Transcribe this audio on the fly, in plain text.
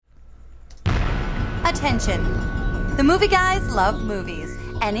Attention. The movie guys love movies.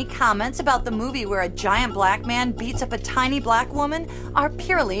 Any comments about the movie where a giant black man beats up a tiny black woman are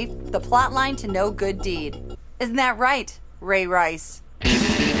purely the plotline to no good deed. Isn't that right, Ray Rice?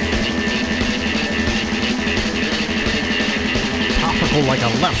 Topical like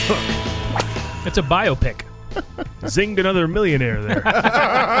a left hook. It's a biopic. Zinged another millionaire there.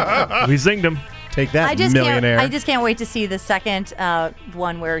 We zinged him. Take that, millionaire. I just can't wait to see the second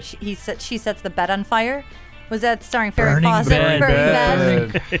one where she sets the bed on fire. Was that starring Farrah Fawcett? Burning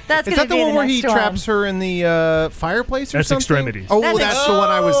Bed. That's Is going that to be the one where he one. traps her in the fireplace or That's something? Extremities. Oh, that's the one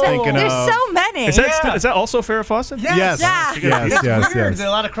I was thinking of. There's so many. Is that also Farrah Fawcett? Yes. Yes. There's a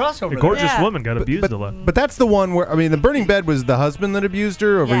lot of crossover. A gorgeous woman got abused a lot. But that's the one where, I mean, the burning bed was the husband that abused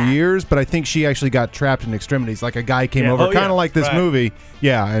her over years, but I think she actually got trapped in extremities. Like a guy came over, kind of like this movie.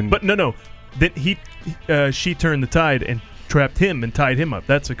 Yeah. But no. Then she turned the tide and trapped him and tied him up.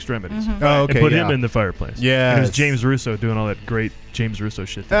 That's Extremities. Mm-hmm. Oh, okay. And put him in the fireplace. Yeah. It was James Russo doing all that great James Russo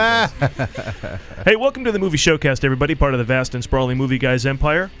shit. Hey, welcome to the movie Showcast, everybody, part of the vast and sprawling movie guys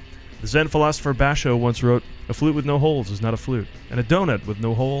empire. The Zen philosopher Basho once wrote, "A flute with no holes is not a flute, and a donut with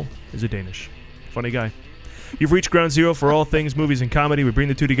no hole is a Danish." Funny guy. You've reached ground zero for all things movies and comedy. We bring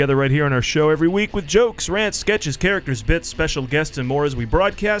the two together right here on our show every week with jokes, rants, sketches, characters, bits, special guests, and more as we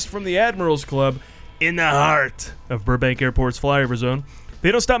broadcast from the Admirals Club in the heart of Burbank Airport's flyover zone.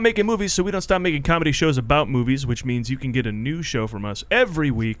 They don't stop making movies, so we don't stop making comedy shows about movies, which means you can get a new show from us every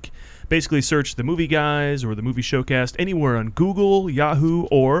week. Basically, search The Movie Guys or The Movie Showcast anywhere on Google, Yahoo,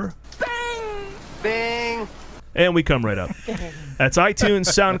 or Bing! And we come right up. That's iTunes,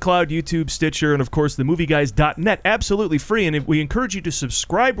 SoundCloud, YouTube, Stitcher, and of course, themovieguys.net. Absolutely free, and we encourage you to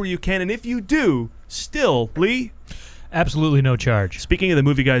subscribe where you can, and if you do, still, Lee... Absolutely no charge. Speaking of the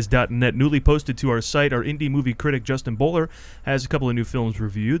movieguys.net, newly posted to our site, our indie movie critic Justin Bowler has a couple of new films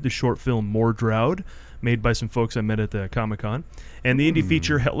reviewed. The short film Mordroud, made by some folks I met at the Comic-Con, and the indie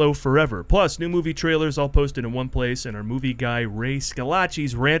feature Hello Forever. Plus, new movie trailers all posted in one place, and our movie guy Ray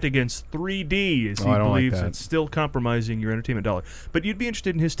Scalacci's rant against 3D, as he believes it's still compromising your entertainment dollar. But you'd be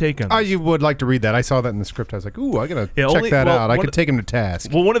interested in his take on this. You would like to read that. I saw that in the script. I was like, ooh, I got to check that out. I could take him to task.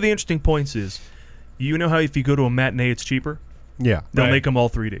 Well, one of the interesting points is, you know how if you go to a matinee, it's cheaper? Yeah. They'll make them all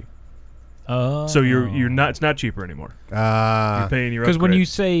 3D. Oh. So you're not. It's not cheaper anymore. You're paying your upgrade. Because when you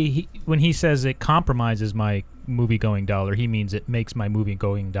say when he says it compromises my movie going dollar, he means it makes my movie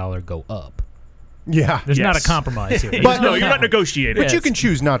going dollar go up. Yeah. There's not a compromise here. But no, you're not negotiating. But you can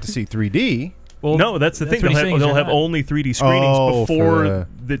choose not to see 3D. Well, no, that's the thing. They'll have only 3D screenings before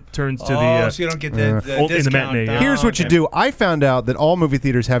it turns to the. So you don't get the discount. In the matinee. Here's what you do. I found out that all movie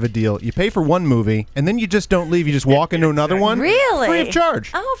theaters have a deal. You pay for one movie, and then you just don't leave. You just walk into another one. Really? Free of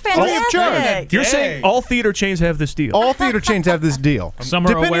charge. Oh, fantastic. Free of charge. You're saying all theater chains have this deal? All theater chains have this deal. Some are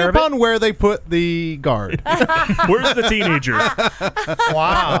depending aware of upon where they put the guard. Where's the teenager?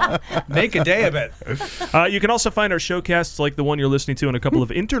 Wow. Make a day of it. You can also find our showcasts like the one you're listening to on a couple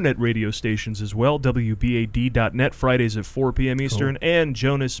of internet radio stations as well. WBAD.net Fridays at 4 p.m. Eastern and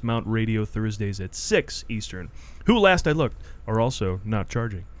Jonas Mount Radio Thursdays at 6 Eastern, who last I looked are also not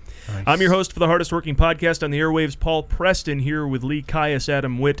charging. Nice. I'm your host for the hardest working podcast on the airwaves, Paul Preston, here with Lee Caius,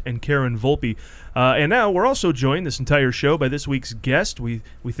 Adam Witt, and Karen Volpe. And now we're also joined this entire show by this week's guest. We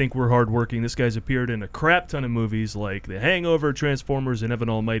think we're hardworking. This guy's appeared in a crap ton of movies like The Hangover, Transformers, and Evan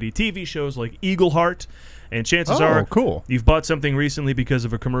Almighty, TV shows like Eagleheart. And chances are you've bought something recently because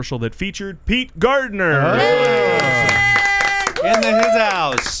of a commercial that featured Pete Gardner. In his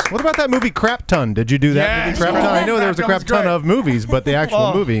house. What about that movie Crap Ton? Did you do that movie Crap Ton? I know there was a crap ton of movies, but the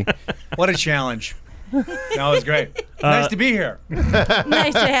actual movie. What a challenge. That was great. Nice to be here.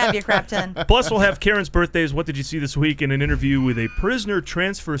 Nice to have you, Crapton. Plus, we'll have Karen's birthdays. What did you see this week in an interview with a prisoner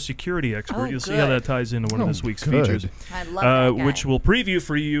transfer security expert? You'll see how that ties into one of this week's features. I love that guy. Which we'll preview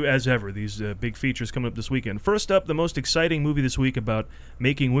for you as ever. These big features coming up this weekend. First up, the most exciting movie this week about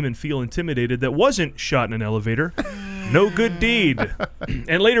making women feel intimidated that wasn't shot in an elevator. No Good Deed.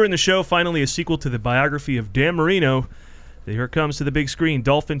 And later in the show, finally, a sequel to the biography of Dan Marino. Here it comes to the big screen,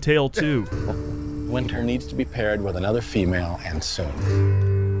 Dolphin Tale 2. Winter needs to be paired with another female, and soon.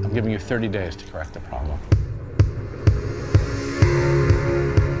 I'm giving you 30 days to correct the problem.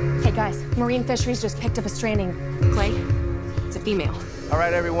 Hey guys, Marine Fisheries just picked up a stranding. Clay, it's a female. All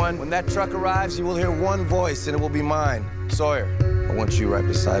right, everyone, when that truck arrives, you will hear one voice, and it will be mine. Sawyer, I want you right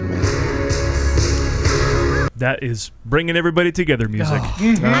beside me. That is bringing everybody together music.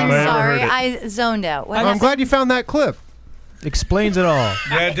 I'm sorry, I zoned out. I'm glad you found that clip. Explains it all.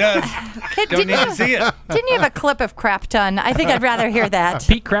 Yeah, it does. Don't need to see it. Didn't you have a clip of Crapton? I think I'd rather hear that.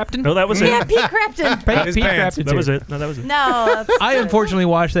 Pete Crapton? No, that was it. Yeah, Pete Crapton. Pete Crapton. That was it. No, that was it. No. I unfortunately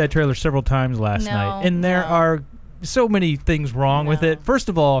watched that trailer several times last No, night, and there are so many things wrong with it. First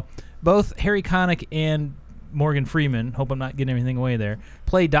of all, both Harry Connick and Morgan Freeman, hope I'm not getting everything away there,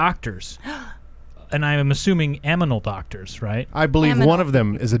 play doctors. And I'm assuming aminal doctors, right? I believe one of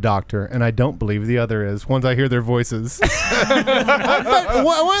them is a doctor, and I don't believe the other is. Once I hear their voices.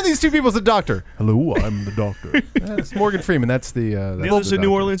 One of these two people is a doctor. Hello, I'm the doctor. That's Morgan Freeman. That's the. The other's a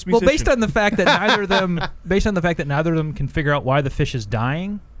New Orleans musician. Well, based on the fact that neither of them can figure out why the fish is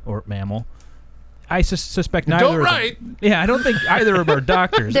dying, or mammal, I suspect neither. Don't of write. them. Yeah, I don't think either of them are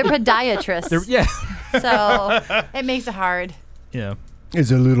doctors. They're podiatrists. Yeah. So it makes it hard. Yeah. It's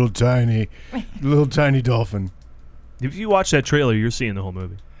a little tiny dolphin. If you watch that trailer, you're seeing the whole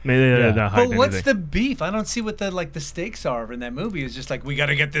movie. Maybe they're not hiding But what's anything. the beef? I don't see what the stakes are in that movie. It's just like, we got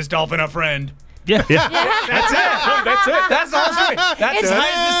to get this dolphin a friend. Yeah. Yeah. That's it. That's it. That's the whole story. That's as high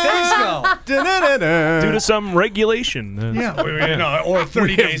as the stakes go. Due to some regulation. Yeah, or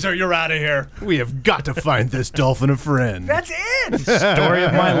 30 days or you're out of here. We have got to find this dolphin a friend. That's it. Story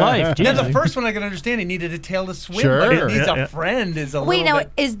of my life. Now, Jesus. the first one I can understand, he needed a tail to swim, Sure. but it needs Yeah. a friend is a Wait, little now,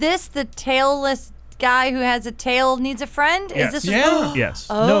 bit... is this the tailless guy who has a tail needs a friend? Yes. Is this Yeah. Yes.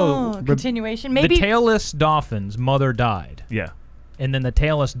 Oh, No, continuation. Maybe the tailless dolphin's mother died, Yeah. and then the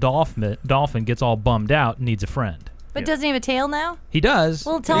tailless dolphin gets all bummed out and needs a friend. But doesn't he have a tail now? He does.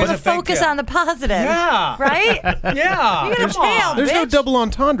 Well, tell him to has a fake focus tail. on the positive. Yeah. Right? Yeah. You got a tail, There's no bitch. double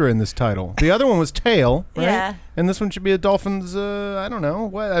entendre in this title. The other one was tail, right? Yeah. And this one should be a dolphin's, I don't know,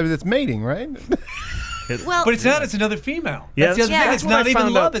 what? I mean, it's mating, right? Well, But it's not. It's another female. Yeah, That's the other yeah. thing. That's It's what I not even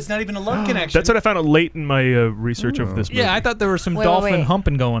found love. out. It's not even a love connection. That's what I found out late in my research of this movie. Yeah, I thought there was some Wait, dolphin wait.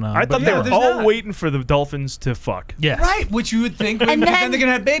 humping going on. I thought but they Yeah, were there's all not. waiting for the dolphins to fuck. yeah. Right, which you would think, And because then- then they're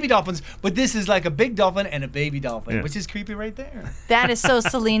gonna have baby dolphins. But this is like a big dolphin and a baby dolphin, Yeah. which is creepy right there. that is so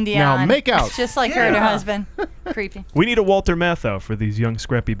Celine Dion. Now, make out. Just like her and her Yeah. husband. Creepy. We need a Walter Matthau for these young,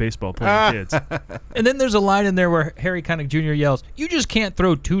 scrappy baseball playing kids. And then there's a line in there where Harry Connick Jr. yells, "You just can't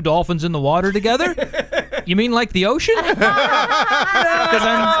throw two dolphins in the water together? You mean like the ocean?" Because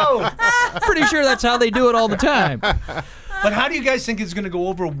I'm pretty sure that's how they do it all the time. But how do you guys think it's gonna go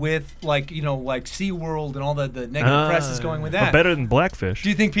over with like SeaWorld and all the negative press is going with that? Better than Blackfish. Do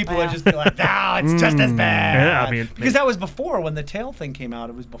you think people are just be like, it's just as bad? Yeah, I mean, because that was before when the tail thing came out.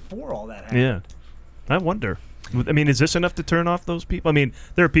 It was before all that happened. Yeah. I wonder. I mean, is this enough to turn off those people? I mean,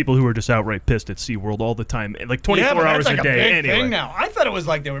 there are people who are just outright pissed at SeaWorld all the time, like 24 but hours that's like a day. big Anyway. thing now. I thought it was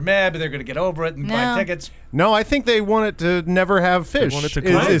like they were mad, but they're gonna get over it and buy No. tickets. No, I think they want it to never have fish. want it to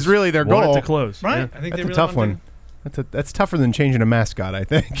is- close. is really their Want goal. it to close. Right? Yeah. I think That's they a really tough want one. That's tougher than changing a mascot, I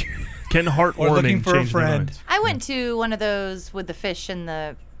think. Can heartwarming Or looking for a change their friend. minds? I went to one of those with the fish and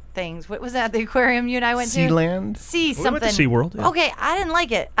the things. What was that? The aquarium you and I went to? Sealand? See We something. went to SeaWorld. Yeah. Okay, I didn't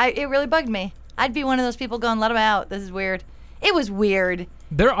like it. It really bugged me. I'd be one of those people going, let them out. This is weird. It was weird.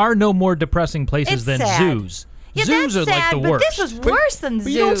 There are no more depressing places It's than sad. zoos. Yeah, Zoos that's are sad, like the but worst. this was worse than But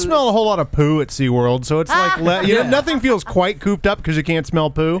zoos. you don't smell a whole lot of poo at SeaWorld, so it's like, nothing feels quite cooped up because you can't smell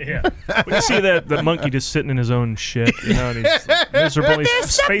poo. Yeah. When you see that monkey just sitting in his own shit, and he's miserable, he's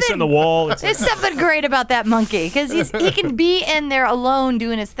There's facing something- the wall. It's There's something great about that monkey because he can be in there alone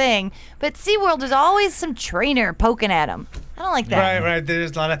doing his thing. But SeaWorld, there's always some trainer poking at him. I don't like that. Right.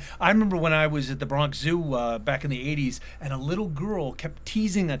 There's a lot of. I remember when I was at the Bronx Zoo back in the '80s, and a little girl kept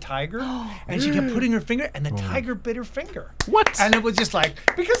teasing a tiger, and she kept putting her finger, and the tiger bit her finger. What? And it was just like,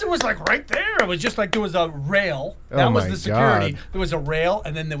 because it was like right there. It was just like there was a rail. Oh That was my the security. God. There was a rail,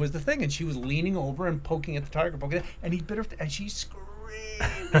 and then there was the thing, and she was leaning over and poking at the tiger, and he bit her, and she screamed.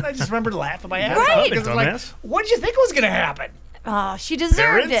 And I just remember laughing my ass off Right. because it was like, Dumbass. what did you think was going to happen? Oh, she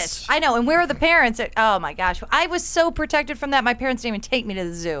deserved Parents? it. I know. And where are the parents? Oh my gosh, I was so protected from that. My parents didn't even take me to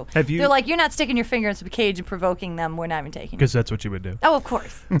the zoo. Have you- They're like, you're not sticking your finger into the cage and provoking them. We're not even taking you. because that's what you would do. Oh, of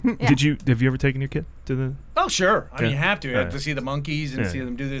course. Yeah. Have you ever taken your kid to the? Oh, sure. I mean, Yeah. you have to. You Yeah. have to see the monkeys and Yeah. see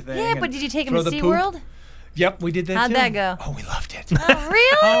them do their thing. Yeah, and but did you take him throw to the poop. SeaWorld? Yep, we did that How'd too. that go? Oh, we loved it. Oh,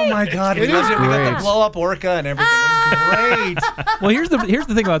 really? Oh my God, we It loved is it. We got great. the blow up orca and everything. It was great. Well, here's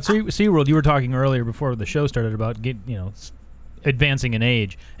the thing about SeaWorld. You were talking earlier before the show started about advancing in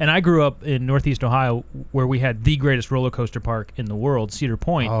age. And I grew up in Northeast Ohio where we had the greatest roller coaster park in the world, Cedar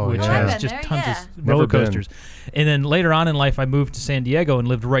Point, Oh, which yeah. I've has been just there, tons yeah. of Never roller been. coasters. And then later on in life, I moved to San Diego and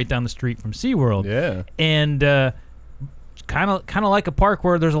lived right down the street from SeaWorld. Yeah. And kind of like a park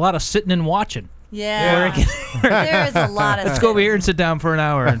where there's a lot of sitting and watching. Yeah. There is a lot of Let's go over here and sit down for an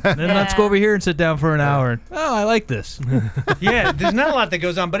hour. And then let's go over here and sit down for an hour. Oh, I like this. Yeah, there's not a lot that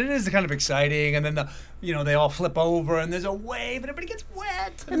goes on, but it is kind of exciting. And then they all flip over, and there's a wave, and everybody gets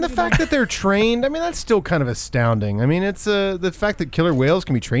wet. And the fact that they're trained, I mean, that's still kind of astounding. I mean, it's the fact that killer whales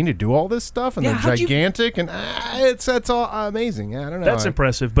can be trained to do all this stuff, and they're gigantic, and that's all amazing. I don't know. That's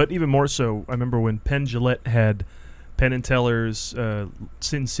impressive, but even more so, I remember when Penn Jillette had Penn and Teller's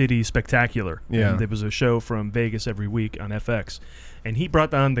Sin City Spectacular. Yeah. And there was a show from Vegas every week on FX, and he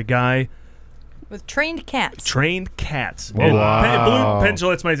brought on the guy with trained cats. Trained cats. Whoa. And Wow. Penn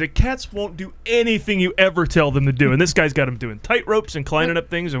Jillette's mind. He's like, cats won't do anything you ever tell them to do. And this guy's got them doing tight ropes and climbing up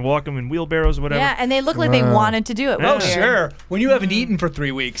things and walking in wheelbarrows or whatever. Yeah, and they look like they wanted to do it. Oh, sure. When you haven't eaten for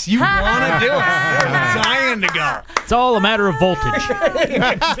 3 weeks, you want to do it. You're dying to go. It's all a matter of voltage.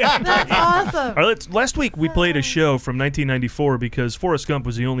 That's awesome. All right, last week we played a show from 1994 because Forrest Gump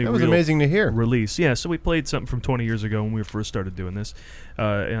was the only That was real amazing to hear. release. Yeah, so we played something from 20 years ago when we first started doing this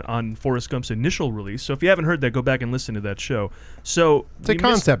on Forrest Gump's initial release. So if you haven't heard that, go back and listen to that show. So It's a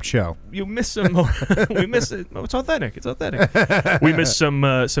concept show. You missed some more. We missed it. Oh, it's authentic. It's authentic. We missed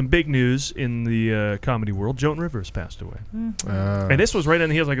some big news in the comedy world. Joan Rivers passed away, and this was right on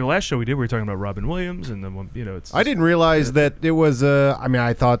the heels. Like the last show we did, we were talking about Robin Williams, and then it's. I didn't realize that it was. I mean,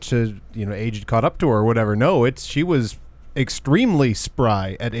 I thought age had caught up to her or whatever. No, she was extremely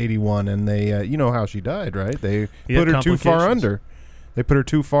spry at 81, and they, you know how she died, right? They put her too far under. They put her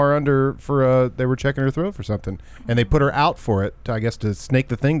too far under for they were checking her throat for something, and they put her out for it, to snake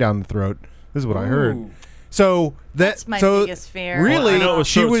the thing down the throat. This is what I heard. So that's my biggest fear. Really, wow.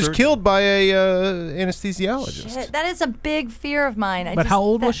 she was killed by a anesthesiologist. Shit, that is a big fear of mine. But how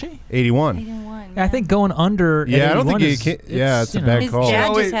old was she? 81. 81. I think going under. Yeah, I don't think you is, can. Yeah, it's a bad His call.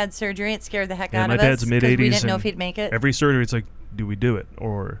 dad just had surgery. It scared the heck out my of us. dad's mid-80s. We didn't know if he'd make it. Every surgery, it's like, do we do it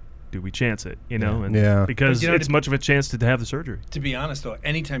or do we chance it? And Yeah. because it's much of a chance to have the surgery. To be honest, though,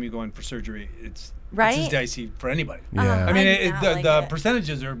 anytime you go in for surgery, it's Right? It's dicey for anybody. Yeah. I mean, I did not like the it.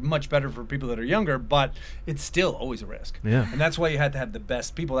 percentages are much better for people that are younger, but it's still always a risk. Yeah. And that's why you had to have the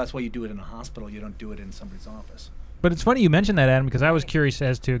best people. That's why you do it in a hospital. You don't do it in somebody's office. But it's funny you mentioned that, Adam, because I was curious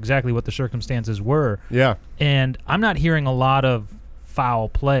as to exactly what the circumstances were. Yeah. And I'm not hearing a lot of foul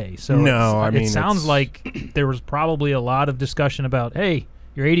play. So No, it sounds like there was probably a lot of discussion about, hey,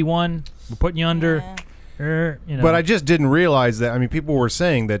 you're 81, we're putting you under. But I just didn't realize that. I mean, people were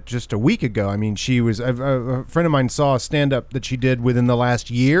saying that just a week ago. I mean, she was a friend of mine saw a stand-up that she did within the last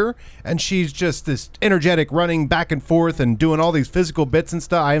year, and she's just this energetic, running back and forth and doing all these physical bits and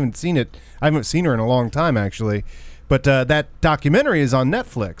stuff. I haven't seen her in a long time, actually. But that documentary is on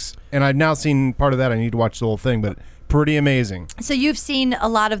Netflix, and I've now seen part of that. I need to watch the whole thing, but pretty amazing. So you've seen a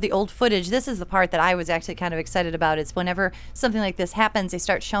lot of the old footage. This is the part that I was actually kind of excited about. Is whenever something like this happens, they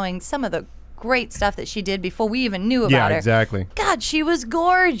start showing some of the great stuff that she did before we even knew about her. Yeah, exactly. God, she was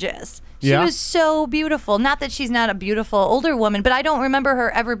gorgeous. She Yeah. was so beautiful. Not that she's not a beautiful older woman, but I don't remember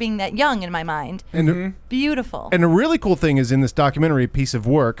her ever being that young in my mind. And Beautiful. And a really cool thing is in this documentary piece of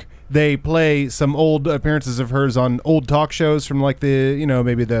work, they play some old appearances of hers on old talk shows from like the,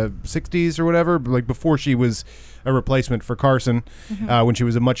 maybe the 60s or whatever, like before she was a replacement for Carson, when she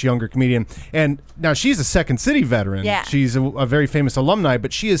was a much younger comedian. And now she's a Second City veteran. Yeah. She's a very famous alumni,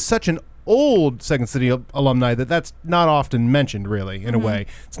 but she is such an old Second City alumni that's not often mentioned, really, in a way.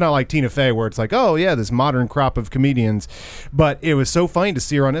 It's not like Tina Fey where it's like, oh yeah, this modern crop of comedians. But it was so funny to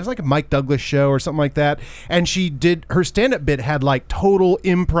see her on, it was like a Mike Douglas show or something like that, and she did, her stand-up bit had like total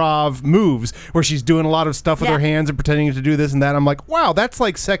improv moves where she's doing a lot of stuff with her hands and pretending to do this and that. I'm like, wow, that's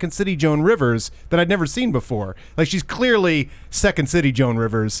like Second City Joan Rivers that I'd never seen before. Like, she's clearly Second City Joan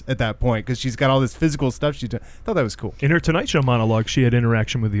Rivers at that point because she's got all this physical stuff she's doing. I thought that was cool. In her Tonight Show monologue, she had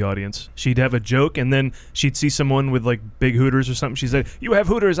interaction with the audience. She'd have a joke, and then she'd see someone with like big hooters or something. She said, "You have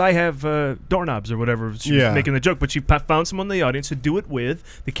hooters, I have doorknobs," or whatever. She was making the joke, but she found someone in the audience to do it with.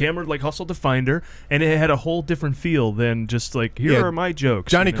 The camera like hustled to find her, and it had a whole different feel than just like, here are my jokes.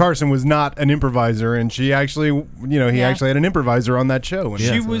 Johnny Carson was not an improviser, and she actually, he actually had an improviser on that show.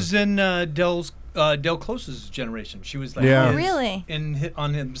 She was in Del Close's generation. She was like Really?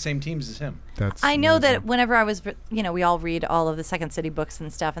 on the same teams as him. I know that whenever I was, we all read all of the Second City books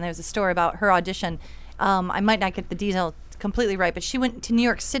and stuff, and there was a story about her audition. I might not get the detail completely right, but she went to New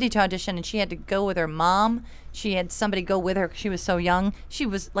York City to audition, and she had to go with her mom. She had somebody go with her 'cause she was so young. She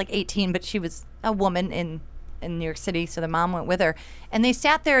was like 18, but she was a woman in New York City, so the mom went with her. And they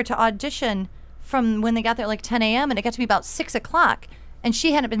sat there to audition from when they got there like 10 a.m., and it got to be about 6 o'clock. And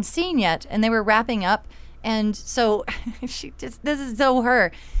she hadn't been seen yet, and they were wrapping up. And so this is so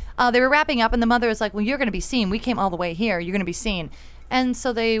her. They were wrapping up, and the mother was like, well, you're going to be seen. We came all the way here. You're going to be seen. And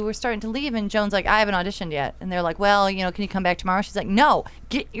so they were starting to leave, and Joan's like, I haven't auditioned yet. And they're like, well, can you come back tomorrow? She's like, no,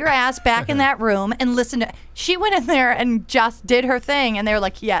 get your ass back in that room and listen to. She went in there and just did her thing, and they were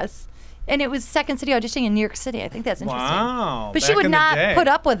like, yes. And it was Second City auditioning in New York City. I think that's interesting. Wow. But she would not put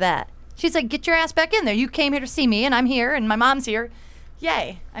up with that. She's like, get your ass back in there. You came here to see me, and I'm here, and my mom's here.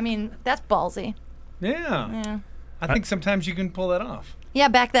 Yay. I mean, that's ballsy. Yeah. I think sometimes you can pull that off. Yeah,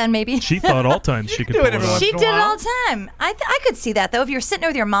 back then maybe. She thought all times she could do pull it it every off. once She in a did it while. all the time. I could see that, though. If you were sitting there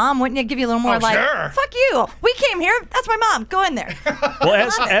with your mom, wouldn't it give you a little more sure. fuck you. We came here. That's my mom. Go in there. Well,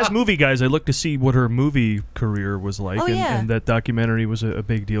 as movie guys, I looked to see what her movie career was like, Oh, yeah. and that documentary was a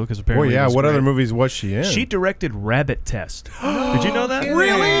big deal because apparently. Oh yeah, it was what great. other movies was she in? She directed Rabbit Test. Did you know that?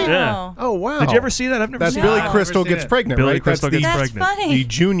 Really? Yeah. Oh wow. Did you ever see that? I've never That's seen Billy that. I've Crystal never seen Gets it. Pregnant, Billy right? Crystal That's Gets That's Pregnant. funny. the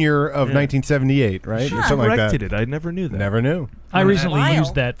junior of Yeah. 1978, right? She Or something like that. directed it. I never knew that. Never knew. I recently Wild.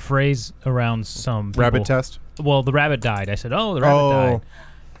 used that phrase around some people. Rabbit test. Well, the rabbit died. I said, "Oh, the rabbit died."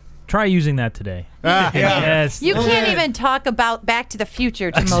 Try using that today. Yes. You can't even talk about Back to the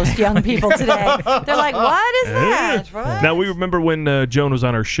Future to most young people today. They're like, what is that? What? Now, we remember when Joan was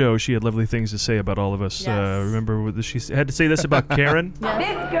on our show, she had lovely things to say about all of us. Yes. Remember what she had to say this about Karen?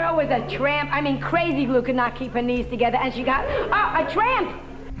 This girl was a tramp. I mean, crazy glue could not keep her knees together, and she got a tramp.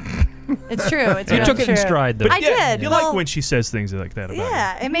 It's true. It's You real took it in true. stride, though. I did. You Well, like when she says things like that about you.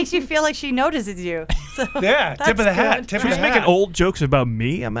 Yeah, it makes you feel like she notices you. So Yeah, tip of the that's hat. good. Tip She of was the making hat. old jokes about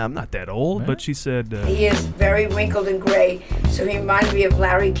me. I'm not that old, but she said... He is very wrinkled and gray, so he reminds me of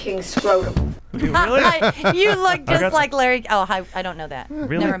Larry King's scrotum. really? You look got just like Larry. Oh, I don't know that.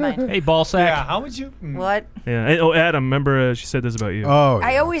 Really? Never mind. Hey, ball sack. Yeah, how would you? What? Yeah. And- oh, Adam, remember she said this about you. Oh,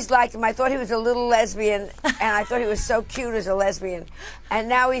 I yeah. always liked him. I thought he was a little lesbian, and I thought he was so cute as a lesbian. And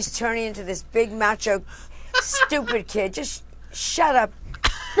now he's turning into this big macho, stupid kid. Just shut up.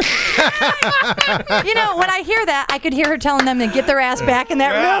 When I hear that, I could hear her telling them to get their ass back in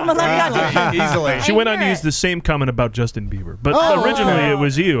that room and let me out. Easily. She went on to hear use it. the same comment about Justin Bieber, but Oh, originally okay. it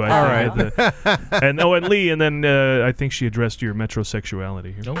was you. I All think, and Lee, and then I think she addressed your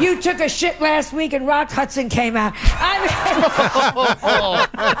metrosexuality. Here. You took a shit last week, and Rock Hudson came out.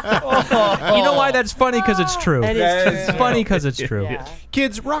 You know why that's funny? Because it's true. It is true. It's funny because it's true. Yeah.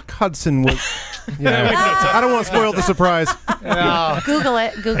 Kids, Rock Hudson was. I don't want to spoil the surprise. Google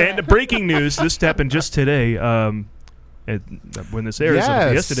it. Google And it. breaking news: this happened just today. When this airs,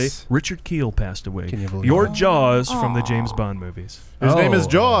 Yes. yesterday, Richard Kiel passed away. Can you believe Your that? Jaws from the James Bond movies. His name is Oh.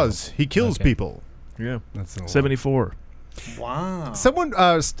 Jaws. He kills Okay. people. Yeah, That's the one. 74. Wow. Someone,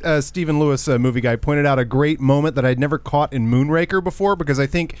 Stephen Lewis, movie guy, pointed out a great moment that I'd never caught in Moonraker before, because I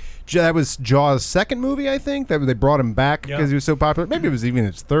think that was Jaws' second movie, I think, that they brought him back because he was so popular. Maybe it was even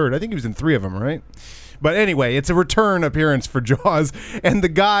his third. I think he was in 3 of them, right? But anyway, it's a return appearance for Jaws, and the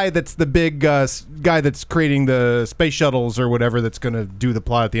guy that's the big guy that's creating the space shuttles or whatever that's going to do the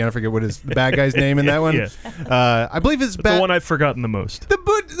plot at the end. I forget what the bad guy's name in that one. Yeah. I believe it's The one I've forgotten the most.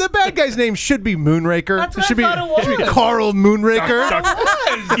 the bad guy's name should be Moonraker. That's It what should I thought it should be was. Carl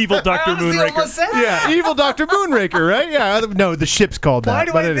Moonraker. Evil Dr. I honestly Moonraker. almost said that. Yeah, evil Dr. Moonraker, right? Yeah, no, the ship's called that. Why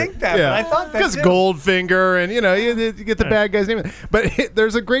do but I anyway, think that? But I thought that because too. Goldfinger, and you get the bad guy's name. But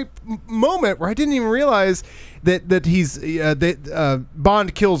there's a great moment where I didn't even realize that he's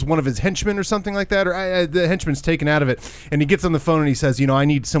Bond kills one of his henchmen or something like that, or the henchman's taken out of it, and he gets on the phone and he says, I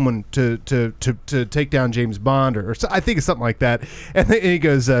need someone to take down James Bond, or I think it's something like that, and then he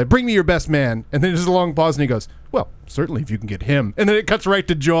goes, bring me your best man, and then there's a long pause, and he goes, well, certainly if you can get him, and then it cuts right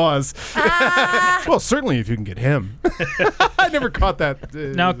to Jaws. Well, certainly if you can get him. I never caught that.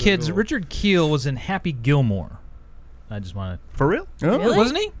 Now, kids, Richard Kiel was in Happy Gilmore. I just want For real? Oh. Really?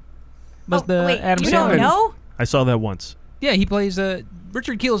 Wasn't he? Was the wait, Adam you Sandler? don't know? I saw that once. Yeah, he plays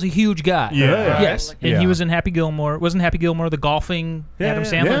Richard Kiel's a huge guy. Yeah. Yes, and Yeah. he was in Happy Gilmore. Wasn't Happy Gilmore the golfing Adam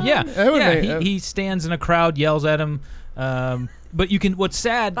Sandler? Yeah. That would make- He stands in a crowd, yells at him. But you can. What's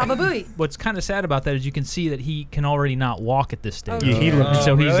sad? Baba Booey. What's kind of sad about that is you can see that he can already not walk at this stage. Yeah, he And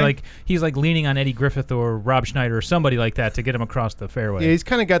so really? he's like leaning on Eddie Griffith or Rob Schneider or somebody like that to get him across the fairway. Yeah, he's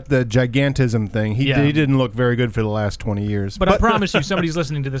kind of got the gigantism thing. He didn't look very good for the last 20 years. But I promise you, somebody's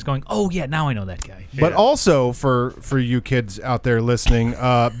listening to this going, "Oh yeah, now I know that guy." But also for you kids out there listening,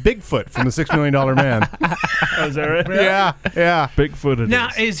 Bigfoot from the $6 Million Man. Oh, is that right? Yeah. Bigfoot it Now,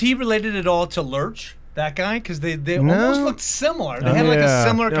 is. is he related at all to Lurch? That guy? Because they No. almost looked similar. They had like Yeah. a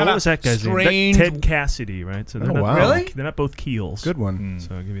similar Yeah, kind what of was that guy's strange. name? Ted Cassidy, right? So they're Oh, not wow. Really? They're not both Keels. Good one.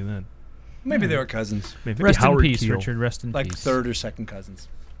 So I'll give you that. Maybe they were cousins, Maybe Rest in Howard peace, Keel. Richard. Rest in like peace. third or second cousins.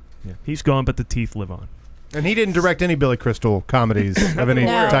 Yeah. He's gone, but the teeth live on. And he didn't direct any Billy Crystal comedies of any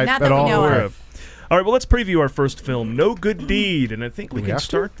No, type not at that we all. know Okay. of. All right, well, let's preview our first film, No Good Deed, and I think we can have to?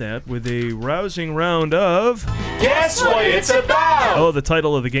 start that with a rousing round of... Guess what it's about? Oh, the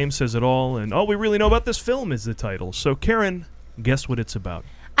title of the game says it all, and all we really know about this film is the title. So, Karen, guess what it's about.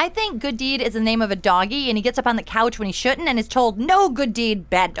 I think Good Deed is the name of a doggy, and he gets up on the couch when he shouldn't and is told, no good deed,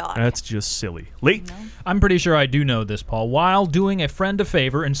 bad dog. That's just silly. Lee? I'm pretty sure I do know this, Paul. While doing a friend a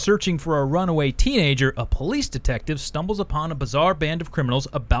favor and searching for a runaway teenager, a police detective stumbles upon a bizarre band of criminals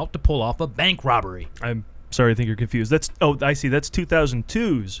about to pull off a bank robbery. I'm sorry, I think you're confused. I see. That's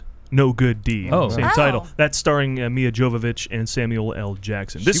 2002's No Good Deed. Oh. Same title. That's starring Mia Jovovich and Samuel L.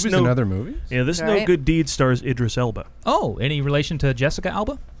 Jackson. She was in other movies? Yeah, this No Right. Good Deed stars Idris Elba. Oh, any relation to Jessica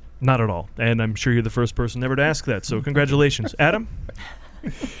Alba? Not at all. And I'm sure you're the first person ever to ask that, so congratulations. Adam?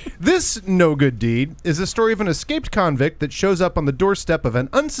 This No Good Deed is a story of an escaped convict that shows up on the doorstep of an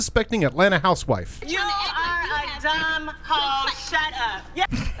unsuspecting Atlanta housewife. You are a dumb hoe. Shut up.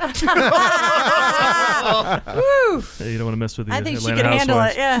 You don't want to mess with the I think she Atlanta can handle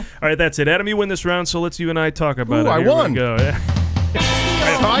Housewives. it, yeah. All right, that's it. Adam, you win this round, so let's you and I talk about Ooh, it. I Here we won. go. Yeah.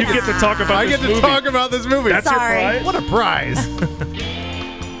 You get to talk about I this get to movie. talk about this movie. That's Sorry. your prize? What a prize.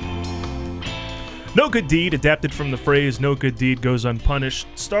 No Good Deed, adapted from the phrase No Good Deed Goes Unpunished,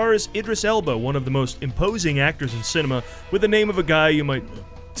 stars Idris Elba, one of the most imposing actors in cinema, with the name of a guy you might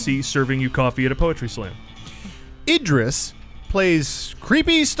see serving you coffee at a poetry slam. Idris plays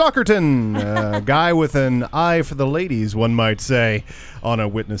Creepy Stalkerton, a guy with an eye for the ladies, one might say, on a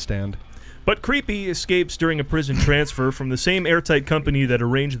witness stand. But Creepy escapes during a prison transfer from the same airtight company that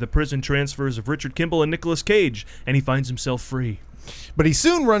arranged the prison transfers of Richard Kimball and Nicolas Cage, and he finds himself free. But he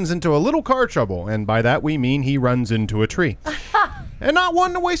soon runs into a little car trouble, and by that we mean he runs into a tree. And not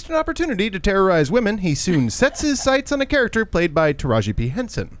one to waste an opportunity to terrorize women, he soon sets his sights on a character played by Taraji P.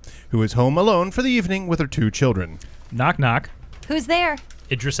 Henson, who is home alone for the evening with her 2 children. Knock, knock. Who's there?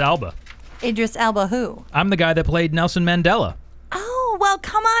 Idris Elba. Idris Elba who? I'm the guy that played Nelson Mandela. Oh, well,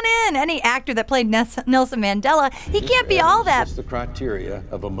 come on in. Any actor that played Nelson Mandela, he can't be all that. That's the criteria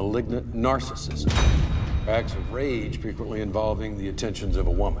of a malignant narcissist. Acts of rage frequently involving the attentions of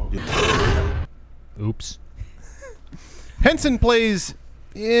a woman. Oops. Henson plays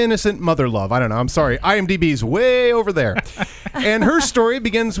innocent mother love. I don't know. I'm sorry. IMDb's way over there. And her story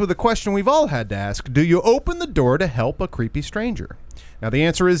begins with a question we've all had to ask. Do you open the door to help a creepy stranger? Now, the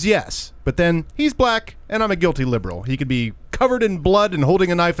answer is yes. But then, he's black, and I'm a guilty liberal. He could be covered in blood and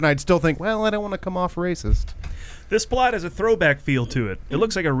holding a knife, and I'd still think, well, I don't want to come off racist. This plot has a throwback feel to it. It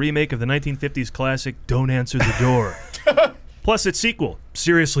looks like a remake of the 1950s classic Don't Answer the Door. Plus its sequel,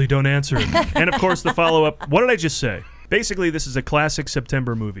 Seriously, Don't Answer It. And of course the follow-up, what did I just say? Basically, this is a classic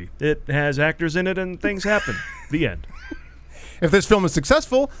September movie. It has actors in it and things happen. The end. If this film is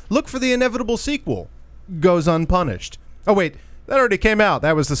successful, look for the inevitable sequel, Goes Unpunished. Oh, wait. That already came out.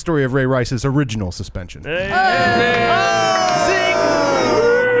 That was the story of Ray Rice's original suspension.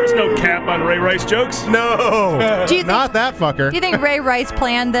 There's no cap on Ray Rice jokes. No, Do you not that fucker. Do you think Ray Rice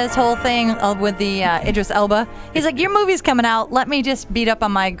planned this whole thing with the Idris Elba? He's like, your movie's coming out. Let me just beat up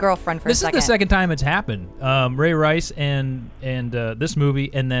on my girlfriend for a This is second. the second time it's happened. Ray Rice and this movie,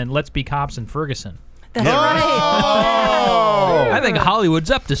 and then Let's Be Cops and Ferguson. That's right. I think Hollywood's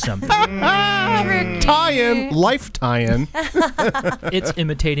up to something. Tie-in, life tie-in. It's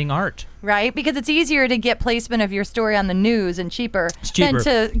imitating art. Right? Because it's easier to get placement of your story on the news and cheaper, It's cheaper.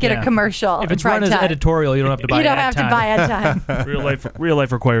 than to get Yeah. a commercial. If in it's run prime as time. editorial, you don't have to buy You don't ad have time. to buy ad time. Real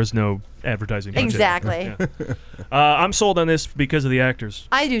life requires no advertising. budget. Exactly. Yeah. I'm sold on this because of the actors.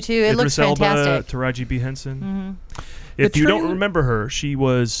 I do too. It looks Idris Elba, fantastic. Taraji P. Henson. Mhm. If The you don't trailer- remember her, she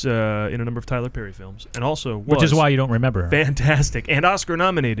was in a number of Tyler Perry films, and also Which is why you don't remember her. fantastic and Oscar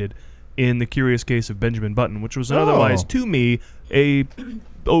nominated in The Curious Case of Benjamin Button, which was otherwise to me a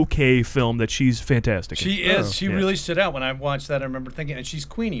okay film that she's fantastic. in. She is. She Yeah. really stood out when I watched that. I remember thinking, and she's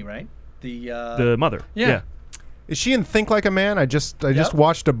Queenie, right? The mother. Yeah. Is she in Think Like a Man? I just Yep.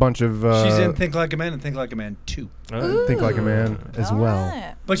 watched a bunch of. She's in Think Like a Man and Think Like a Man 2. Think Like a Man as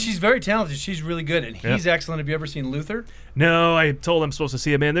well. But she's very talented. She's really good, and he's excellent. Have you ever seen Luther? No, I told I'm supposed to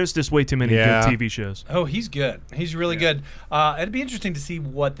see it. Man, there's just way too many Yeah. good TV shows. Oh, he's good. He's really good. It'd be interesting to see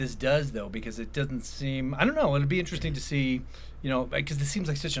what this does, though, because it doesn't seem. I don't know. It'd be interesting to see, because this seems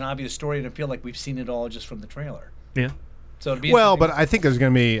like such an obvious story, and I feel like we've seen it all just from the trailer. Yeah. So it'd be Well, interesting. but I think there's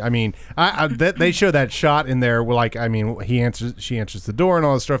going to be. I mean, they show that shot in there where, like, I mean, she answers the door and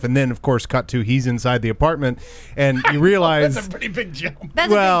all this stuff, and then of course, cut to he's inside the apartment, and you realize. That's a pretty big jump.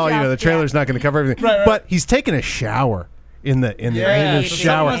 The trailer's not going to cover everything, Right. But he's taking a shower in the Yeah, so shower.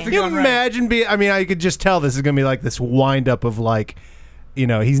 something must have Can you gone right. imagine I could just tell this is going to be like this wind up of like.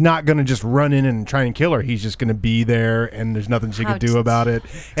 he's not going to just run in and try and kill her. He's just going to be there, and there's nothing she can do about it.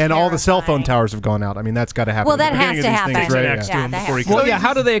 And all the cell phone towers have gone out. I mean, that's got to happen. Well, that has to happen.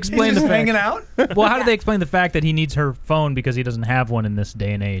 How do they explain the fact? Hanging out? Well, how do they explain the fact that he needs her phone because he doesn't have one in this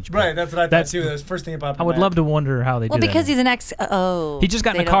day and age? Right, that's what I thought too. That was the first thing about. I would love to wonder how they do that. Well, because he's an ex. He just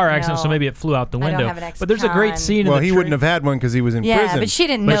got in a car accident, so maybe it flew out the window. I don't have an ex-con. But there's a great scene. Well, in the he wouldn't have had one because he was in prison. Yeah, but she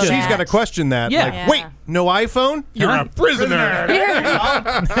didn't know But she's that. got to question that. Yeah. Like, wait, no iPhone? You're a prisoner.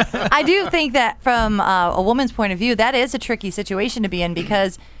 I do think that from a woman's point of view, that is a tricky situation to be in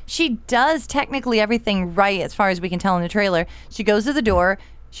because she does technically everything right as far as we can tell in the trailer. She goes to the door,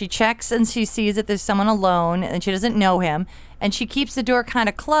 she checks and she sees that there's someone alone and she doesn't know him. And she keeps the door kind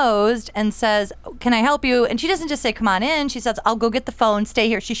of closed and says, "Can I help you?" And she doesn't just say, "Come on in." She says, "I'll go get the phone, stay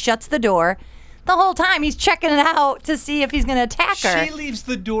here." She shuts the door. The whole time he's checking it out to see if he's going to attack her. She leaves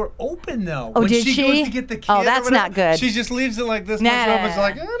the door open though. Oh, when did she she? goes to get the kid. Oh, that's not good. She just leaves it like this. Nah. Much open. It's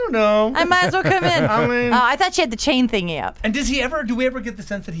like, I don't know. I might as well come in. I mean, I thought she had the chain thingy up. And do we ever get the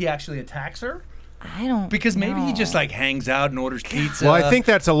sense that he actually attacks her? I don't Because maybe he just like hangs out and orders pizza. Well, I think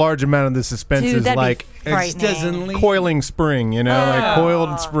that's a large amount of the suspense Dude, is that'd be like frightening. doesn't leave. coiling spring, like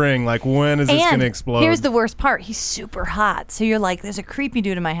coiled spring. Like, when is this going to explode? Here's the worst part. He's super hot. So you're like, there's a creepy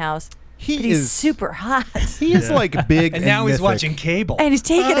dude in my house. But he's super hot. He is like big and now he's mythic. watching cable. And he's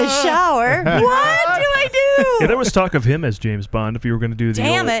taking a shower. What do I do? Yeah, there was talk of him as James Bond if you were going to do the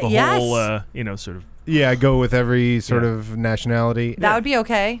whole, sort of. Yeah, go with every sort of nationality. That would be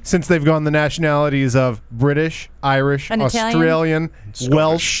okay. Since they've gone the nationalities of British, Irish, And Italian? Australian,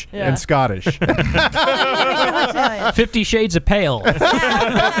 Welsh, Yeah. and Scottish. 50 Shades of Pale.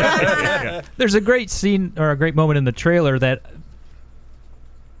 There's a great scene or a great moment in the trailer that,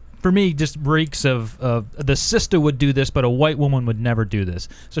 for me, just reeks of the sister would do this, but a white woman would never do this.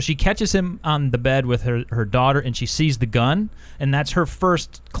 So she catches him on the bed with her daughter, and she sees the gun, and that's her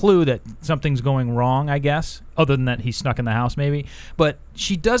first clue that something's going wrong, I guess, other than that he's snuck in the house maybe. But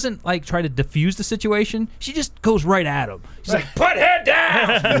she doesn't, like, try to diffuse the situation. She just goes right at him. She's like, put head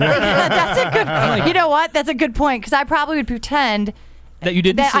down! That's a good. You know what? That's a good point because I probably would pretend that you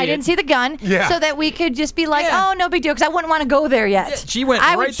didn't that see I didn't see the gun, Yeah. so that we could just be like, "Oh, no big deal," because I wouldn't want to go there yet. She went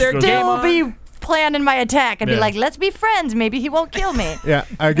I right would there, game still on. be planning my attack and be Yeah. like, "Let's be friends. Maybe he won't kill me." Yeah,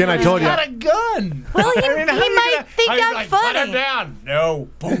 again, I told you. He's got a gun. Well, he how might are you think gonna- I'm like, funny. Put him down. No.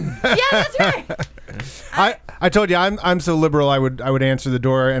 Boom. Yeah, that's right. I told you I'm so liberal. I would answer the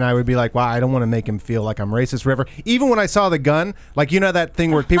door and I would be like, "Wow, I don't want to make him feel like I'm racist." Whatever. Even when I saw the gun, like that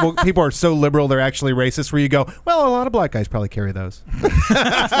thing where people are so liberal they're actually racist. Where you go, "Well, a lot of black guys probably carry those."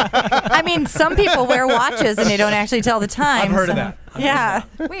 I mean, some people wear watches and they don't actually tell the time. I've heard of that. Yeah,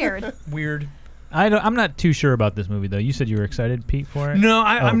 weird. Weird. I'm not too sure about this movie though. You said you were excited, Pete, for it. No,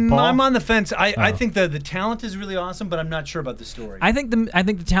 Paul? I'm on the fence. I think the talent is really awesome, but I'm not sure about the story. I think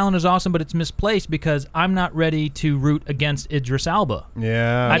the talent is awesome, but it's misplaced because I'm not ready to root against Idris Elba.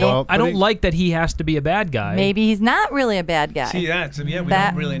 Yeah, I don't like that he has to be a bad guy. Maybe he's not really a bad guy. See that? So, we that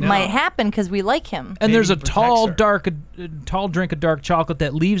don't really know. might happen because we like him. And Maybe there's a he protects tall her. drink of dark chocolate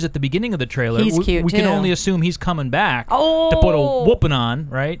that leaves at the beginning of the trailer. He's cute, we can too. only assume he's coming back to put a whooping on,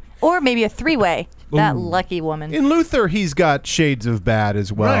 right? Or maybe a three-way. That Ooh. lucky woman. In Luther, he's got shades of bad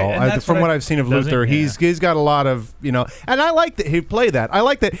as well. Right, and that's from what what I- I've seen of Does Luther, he? he's got a lot of, and I like that he played that. I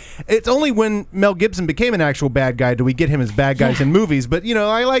like that. It's only when Mel Gibson became an actual bad guy do we get him as bad guys in movies. But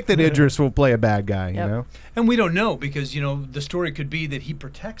I like that Idris will play a bad guy. Yep. And we don't know because the story could be that he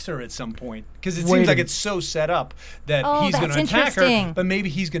protects her at some point because it Wait seems like a- it's so set up that Oh, he's going that's to attack her, interesting. but maybe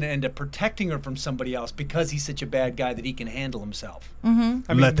he's going to end up protecting her from somebody else because he's such a bad guy that he can handle himself. Mm-hmm.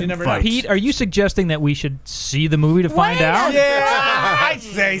 I mean, Let you them never fight. know. Pete, are you suggesting that we should see the movie to find Wait a out? Yeah, I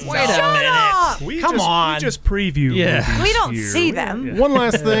say so. Wait a minute. Come on. We just preview Yeah. movies We don't here. see them. One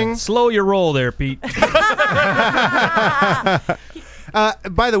last thing. Slow your roll there, Pete.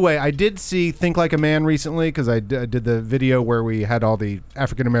 By the way, I did see Think Like a Man recently because I did the video where we had all the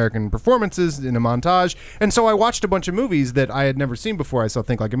African-American performances in a montage. And so I watched a bunch of movies that I had never seen before. I saw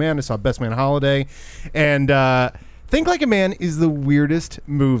Think Like a Man. I saw Best Man Holiday. And Think Like a Man is the weirdest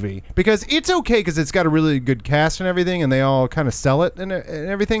movie because it's okay because it's got a really good cast and everything and they all kind of sell it and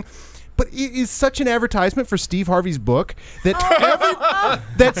everything. But it is such an advertisement for Steve Harvey's book that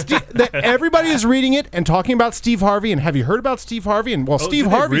that everybody is reading it and talking about Steve Harvey. And have you heard about Steve Harvey? And Steve do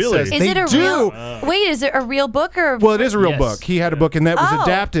they Harvey really? says Is they it a do. real? Wait, is it a real book or? Well, it is a real Yes. book. He had a book, and that was Oh.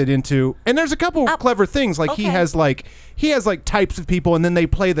 adapted into. And there's a couple clever things. Like he Okay. has types of people, and then they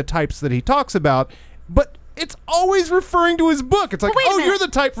play the types that he talks about. But it's always referring to his book. It's like, But wait a oh, minute. you're the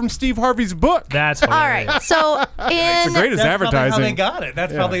type from Steve Harvey's book. That's All hilarious. right. So It's the greatest That's probably advertising. how they got it.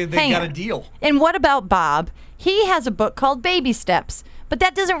 That's probably they Hang got on. a deal. And what about Bob? He has a book called Baby Steps. but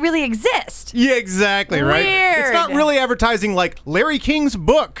that doesn't really exist. Yeah, exactly, right? Weird. It's not really advertising like Larry King's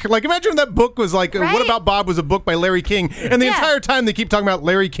book. Like, imagine if that book was like, Right? What About Bob was a book by Larry King, and the Yeah. entire time they keep talking about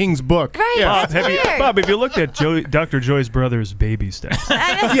Larry King's book. Right, Yeah. that's weird. Bob, have you looked at Dr. Joy's brother's baby steps?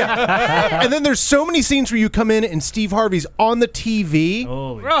 Yeah. And then there's so many scenes where you come in and Steve Harvey's on the TV,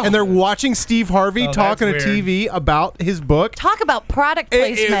 Holy and they're watching Steve Harvey talk on a that's TV about his book. Talk about product It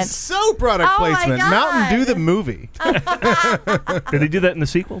placement. is so product Oh my placement. God. Mountain Dew the movie. Did they do that in the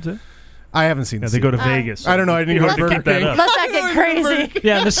sequel, too? I haven't seen Yeah, the they go to sequel. Vegas. I don't know. I didn't You go have to Burger keep that King. up. Let's not get crazy.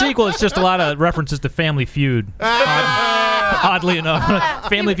 Yeah, in the sequel, it's just a lot of references to Family Feud. Oddly enough,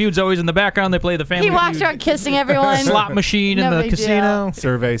 Family Feud's always in the background. They play the Family He walks Feud around kissing everyone. slot machine in No the big casino.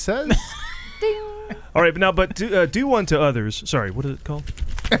 Survey says. All right, but do unto others. Sorry, what is it called?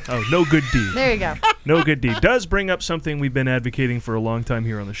 Oh, no good deed. There you go. No good deed does bring up something we've been advocating for a long time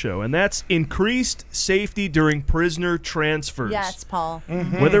here on the show, and that's increased safety during prisoner transfers. Yes, Paul.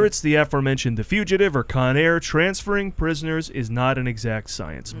 Whether it's the aforementioned The Fugitive or Con Air, transferring prisoners is not an exact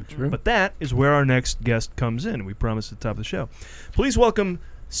science. True. But that is where our next guest comes in. We promised at the top of the show. Please welcome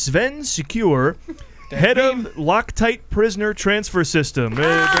Sven Secure, head of LOCK-TITE prisoner transfer system. Bring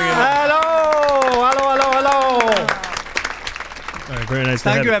it up. Hello. All right, very nice. to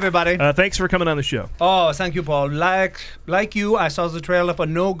Thank have you, everybody. Thanks for coming on the show. Oh, thank you, Paul. Like you, I saw the trailer for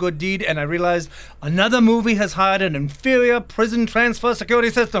No Good Deed, and I realized another movie has hired an inferior prison transfer security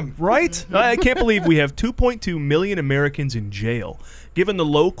system. Right? I can't believe we have 2.2 million Americans in jail, given the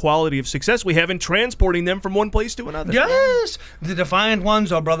low quality of success we have in transporting them from one place to another. Yes, the Defiant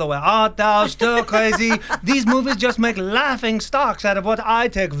Ones, Oh Brother, Where Art Thou, Still Crazy. These movies just make laughing stocks out of what I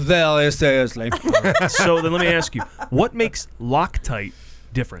take very seriously. So then let me ask you, what makes LOCK-TITE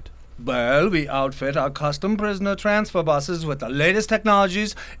different? Well, we outfit our custom prisoner transfer buses with the latest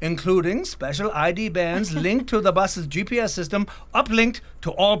technologies, including special ID bands linked to the bus's GPS system, uplinked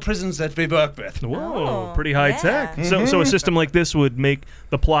to all prisons that we work with. Whoa, pretty high tech. So a system like this would make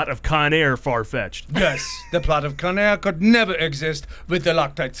the plot of Con Air far-fetched. Yes, the plot of Con Air could never exist with the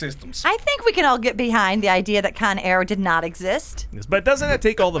LOCK-TITE systems. I think we can all get behind the idea that Con Air did not exist. Yes, but doesn't that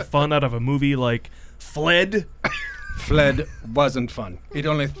take all the fun out of a movie like Fled? Fled wasn't fun. It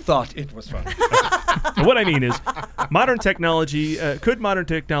only thought it was fun. What I mean is, modern technology could modern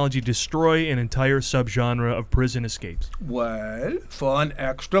technology destroy an entire subgenre of prison escapes? Well, for an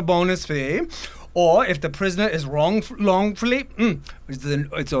extra bonus fee, or if the prisoner is wrongfully,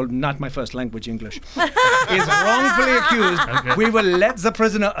 it's all not my first language, English, is wrongfully accused, we will let the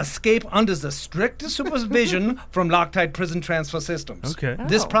prisoner escape under the strictest supervision from LOCK-TITE prison transfer systems. Okay.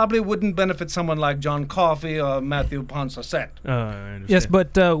 This probably wouldn't benefit someone like John Coffey or Matthew Ponce-Set. I understand. Yes,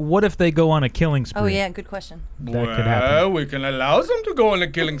 but what if they go on a killing spree? Oh, yeah, good question. That could happen. Well, we can allow them to go on a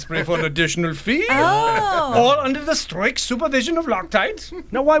killing spree for an additional fee. Oh. All under the strict supervision of LOCK-TITE.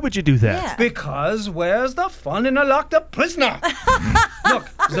 Now, why would you do that? Yeah. Because where's the fun in a locked-up prisoner? Look,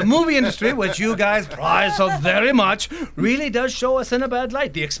 the movie industry, which you guys prize so very much, really does show us in a bad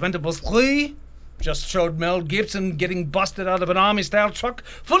light. The Expendables 3 just showed Mel Gibson getting busted out of an army-style truck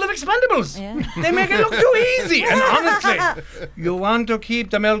full of expendables. Yeah. They make it look too easy. And honestly, you want to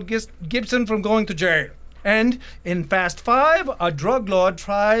keep the Mel Gibson from going to jail. And in Fast 5, a drug lord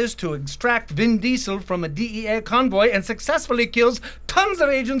tries to extract Vin Diesel from a DEA convoy and successfully kills tons of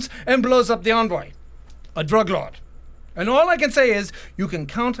agents and blows up the envoy. A drug lord. And all I can say is, you can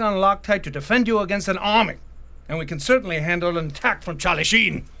count on LOCK-TITE to defend you against an army. And we can certainly handle an attack from Charlie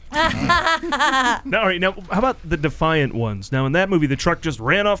Sheen. Now, all right, now, how about the Defiant Ones? Now, in that movie, the truck just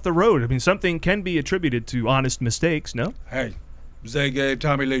ran off the road. I mean, something can be attributed to honest mistakes, no? Hey, they gave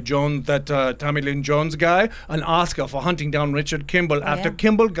Tommy Lee Jones guy an Oscar for hunting down Richard Kimball after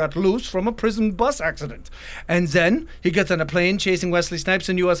Kimball got loose from a prison bus accident. And then he gets on a plane chasing Wesley Snipes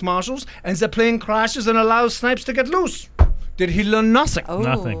and U.S. Marshals, and the plane crashes and allows Snipes to get loose. Did he learn nothing? Oh,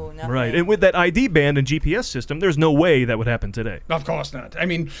 Nothing. Right. And with that ID band and GPS system, there's no way that would happen today. Of course not. I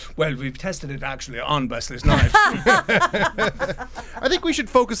mean, well, we've tested it actually on Wesley Snipes. I think we should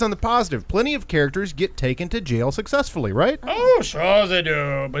focus on the positive. Plenty of characters get taken to jail successfully, right? Oh, sure they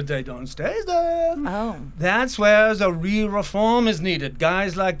do, but they don't stay there. Oh. That's where the real reform is needed.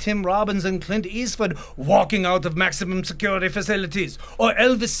 Guys like Tim Robbins and Clint Eastwood walking out of maximum security facilities, or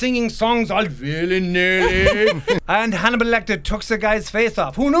Elvis singing songs all willy-nilly, and Hannibal Lecter took the guy's face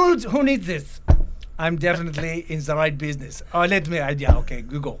off. Who needs this? I'm definitely in the right business. Oh, let me idea. Okay,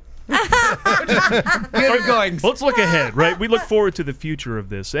 Google. Get it going. Let's look ahead, right? We look forward to the future of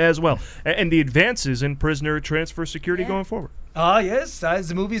this as well, and the advances in prisoner transfer security going forward. Ah, yes, as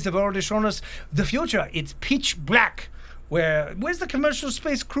the movies have already shown us the future. It's pitch black. Where's the commercial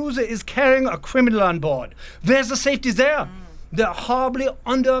space cruiser is carrying a criminal on board? There's the safety there. They're horribly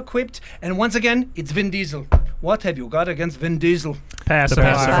under-equipped, and once again, it's Vin Diesel. What have you got against Vin Diesel?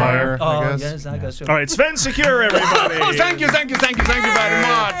 Pacifier. Oh, I guess. yes, I guess so. All right, Sven Secure, everybody. Oh, thank you very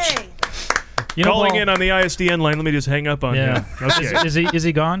much. You know, Calling Paul- in on the ISDN line. Let me just hang up on Yeah. you. Okay. Is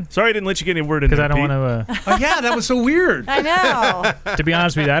he gone? Sorry I didn't let you get any word in Because there, I don't Pete. want to. Oh, yeah, that was so weird. I know. To be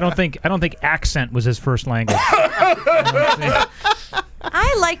honest with you, I don't think accent was his first language.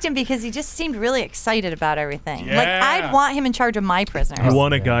 I liked him because he just seemed really excited about everything. Like, Yeah. I'd want him in charge of my prisoners. You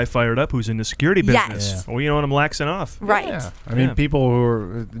want a guy fired up who's in the security Yes. business. Well, you don't want him laxing off. Right. Yeah. I mean, Yeah. people who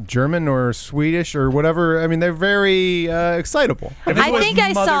are German or Swedish or whatever, I mean, they're very excitable. I think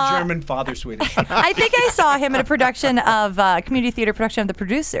I Mother saw. German, father Swedish. I think I saw him in a production of community theater production of The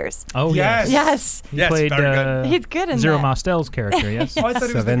Producers. Oh, Yes. Yes, He Yes, played very good. he's good in Zero that. Mostel's character, yes? Oh, I thought it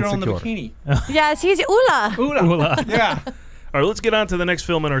was the Seven girl in the secure. bikini. Yes, he's Ula. Ula. Yeah. All right, let's get on to the next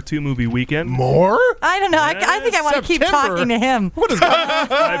film in our 2-movie weekend. More? I don't know. I think I want to keep September. talking to him. What is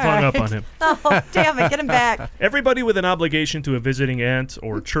that? I've hung up on him. Oh, damn it. Get him back. Everybody with an obligation to a visiting aunt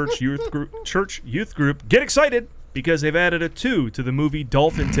or church youth group, get excited because they've added a 2 to the movie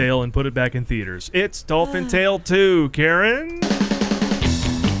Dolphin Tale and put it back in theaters. It's Dolphin Tale 2, Karen.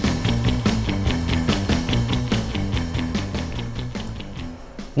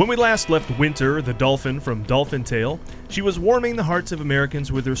 When we last left Winter, the dolphin from Dolphin Tale, she was warming the hearts of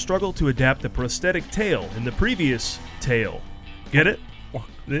Americans with her struggle to adapt the prosthetic tail in the previous tale. Get it?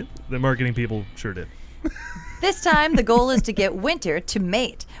 The marketing people sure did. This time, the goal is to get Winter to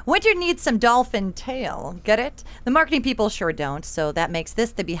mate. Winter needs some dolphin tail. Get it? The marketing people sure don't, so that makes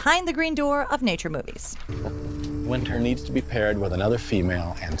this the behind the green door of nature movies. Winter needs to be paired with another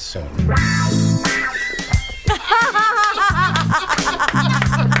female, and soon.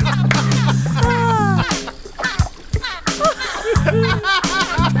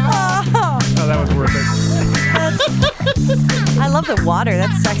 Oh, that was worth it. I love the water.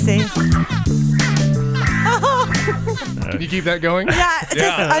 That's sexy. Can you keep that going? Yeah,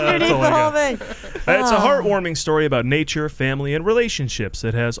 just underneath all the I whole got. thing. It's a heartwarming story about nature, family, and relationships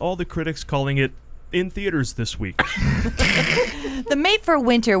that has all the critics calling it in theaters this week. The mate for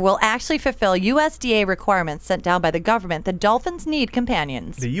Winter will actually fulfill USDA requirements sent down by the government. The dolphins need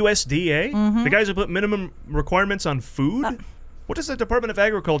companions. The USDA? Mm-hmm. The guys who put minimum requirements on food? What does the Department of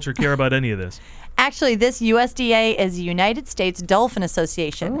Agriculture care about any of this? Actually, this USDA is the United States Dolphin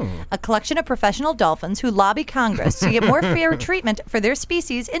Association, a collection of professional dolphins who lobby Congress to get more fair treatment for their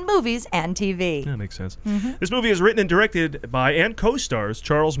species in movies and TV. That makes sense. This movie is written and directed by and co-stars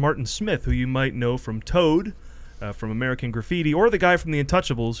Charles Martin Smith, who you might know from Toad, from American Graffiti, or the guy from The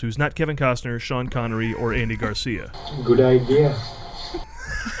Untouchables, who's not Kevin Costner, Sean Connery, or Andy Garcia. Good idea.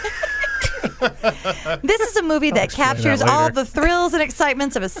 This is a movie that captures that all later. the thrills and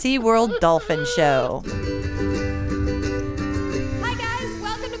excitements of a SeaWorld dolphin show. Hi guys,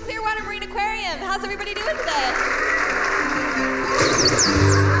 welcome to Clearwater Marine Aquarium. How's everybody doing today?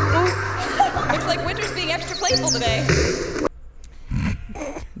 Looks like Winter's being extra playful today.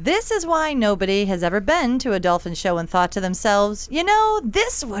 This is why nobody has ever been to a dolphin show and thought to themselves, you know,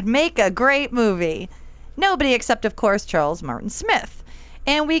 this would make a great movie. Nobody except, of course, Charles Martin Smith.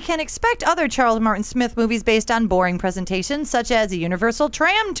 And we can expect other Charles Martin Smith movies based on boring presentations, such as a Universal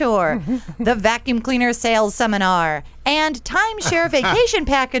Tram Tour, the Vacuum Cleaner Sales Seminar, and Timeshare Vacation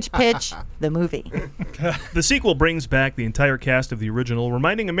Package Pitch, the movie. The sequel brings back the entire cast of the original,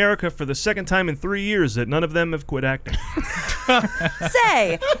 reminding America for the second time in 3 years that none of them have quit acting.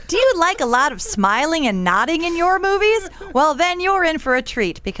 Say, do you like a lot of smiling and nodding in your movies? Well, then you're in for a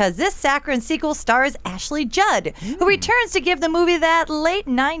treat, because this saccharine sequel stars Ashley Judd, who returns to give the movie that late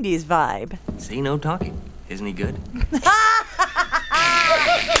 90s vibe. See, no talking. Isn't he good?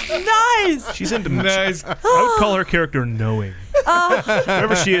 Nice! She's into nice. I would call her character knowing.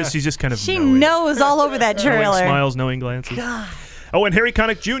 Wherever she is, she's just kind of She knowing. knows all over that Knowing trailer. smiles, knowing glances. God. Oh, and Harry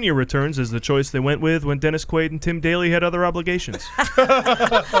Connick Jr. returns as the choice they went with when Dennis Quaid and Tim Daly had other obligations.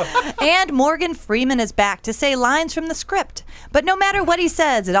 And Morgan Freeman is back to say lines from the script. But no matter what he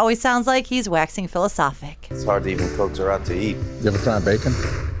says, it always sounds like he's waxing philosophic. It's hard to even coax her out to eat. You ever try bacon?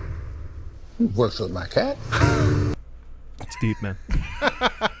 Works with my cat. It's deep, man.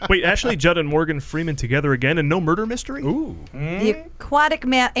 Wait, Ashley Judd and Morgan Freeman together again and no murder mystery? Ooh. The aquatic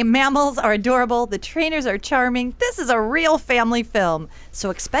mammals are adorable. The trainers are charming. This is a real family film. So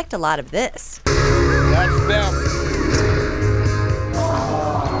expect a lot of this. That's them.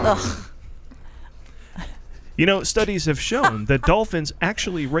 Ugh. You know, studies have shown that dolphins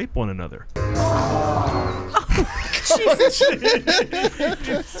actually rape one another. Jesus.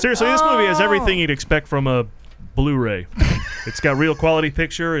 Seriously, this movie has everything you'd expect from a Blu-ray. It's got real quality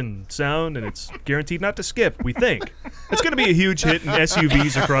picture and sound, and it's guaranteed not to skip, we think. It's going to be a huge hit in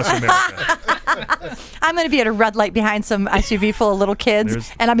SUVs across America. I'm going to be at a red light behind some SUV full of little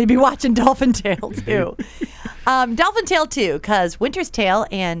kids, and I'm going to be watching Dolphin Tale 2. Dolphin Tale 2, because Winter's Tale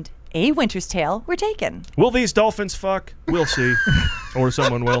and A Winter's Tale were taken. Will these dolphins fuck? We'll see. Or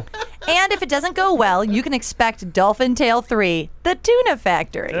someone will. And if it doesn't go well, you can expect Dolphin Tale 3, The Tuna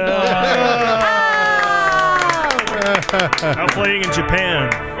Factory. Now playing in Japan.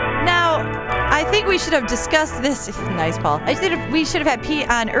 Now, I think we should have discussed this. Nice, Paul. We should have had Pete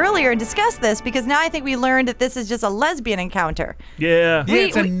on earlier and discussed this, because now I think we learned that this is just a lesbian encounter. Yeah.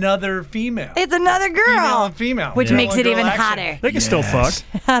 It's another female. It's another girl. Female and female. Which makes it even hotter. They can still fuck.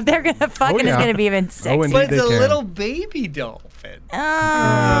 They're going to fuck, and it's going to be even sexier. But it's a little baby dolphin. Oh,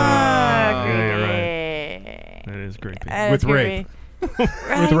 yeah, you're right. That is great. With rape.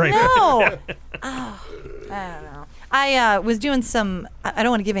 With rape. No. Oh, I don't know. I was doing some, I don't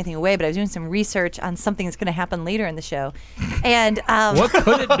want to give anything away, but I was doing some research on something that's going to happen later in the show. And what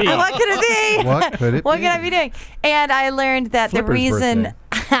could it be? What could it be? What could it What be? could I be doing? And I learned that Flipper's the reason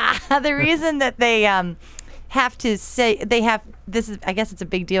birthday. the reason that they have to say, they have, this is, I guess it's a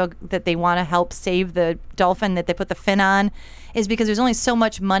big deal that they want to help save the dolphin that they put the fin on, is because there's only so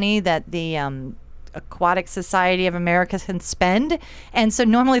much money that the Aquatic Society of America can spend, and so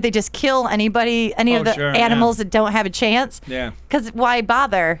normally they just kill any of the animals that don't have a chance. Yeah. Because why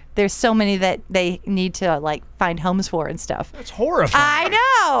bother? There's so many that they need to like find homes for and stuff. That's horrifying. I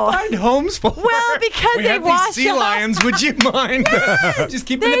know. Find homes for. Well, because we they have wash these sea off. lions. Would you mind? Just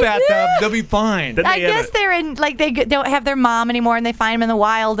keep them in the bathtub. They'll be fine. I guess they're in, like, they don't have their mom anymore, and they find them in the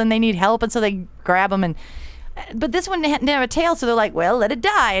wild, and they need help, and so they grab them. But this one didn't have a tail, so they're like, well, let it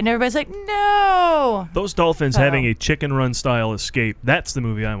die. And everybody's like, no. Those dolphins having a chicken run style escape, that's the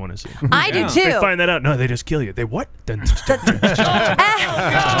movie I want to see. I do too. They find that out. No, they just kill you. They what? And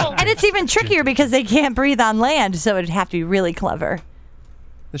it's even trickier because they can't breathe on land, so it'd have to be really clever.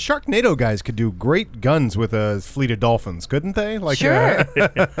 The Sharknado guys could do great guns with a fleet of dolphins, couldn't they? Like, sure.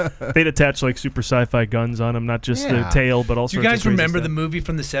 They'd attach like super sci-fi guns on them, not just the tail, but also. Do you guys remember the movie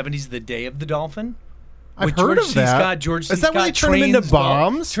from the 70s, The Day of the Dolphin? I've heard of that. George C. Is that Scott when they turn them into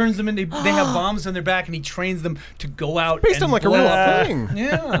bombs? Turns them into. They have bombs on their back, and he trains them to go out. Based and on like a blow real up. thing.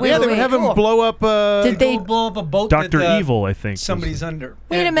 Yeah. They would have him blow up. Did they blow up a boat? Dr. Evil, I think. Somebody's under.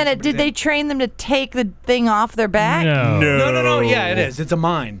 Wait a minute. Did they train them to take the thing off their back? No. Yeah, it is. It's a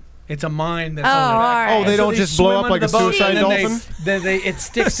mine. It's a mine that's on their back. all right. Oh, they don't just blow up like a suicide dolphin? It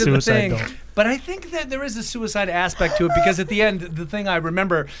sticks to the thing. But I think that there is a suicide aspect to it, because at the end, the thing I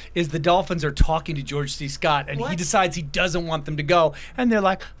remember is the dolphins are talking to George C. Scott, and he decides he doesn't want them to go, and they're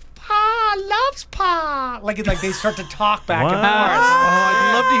like, Pa loves Pa. Like they start to talk back and forth.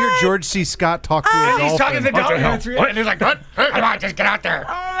 I'd love to hear George C. Scott talk to a dolphin. He's talking to the dolphin, and he's like, what? Come on, just get out there.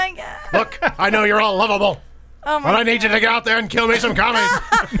 Oh my God. Look, I know you're all lovable. But I need you to get out there and kill me some commies.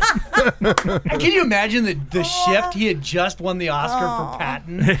 Can you imagine the shift? He had just won the Oscar for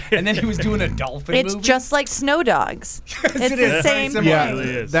Patton, and then he was doing a dolphin It's movie. just like Snow Dogs. It's it the is. same.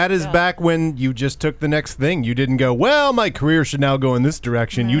 Yeah, that is back when you just took the next thing. You didn't go, well, my career should now go in this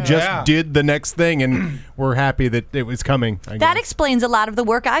direction. You just did the next thing, and we're happy that it was coming. That explains a lot of the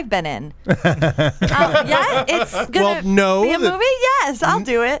work I've been in. Yeah, it's gonna be a movie. Yes, I'll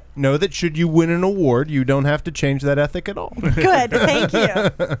do it. Know that should you win an award, you don't have to change that ethic at all. Good, thank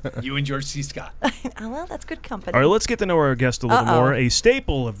you. You and George C. Scott. Oh, well, that's good company. All right, let's get to know our guest a little more. A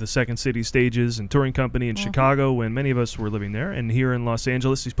staple of the Second City stages and touring company in Chicago when many of us were living there. And here in Los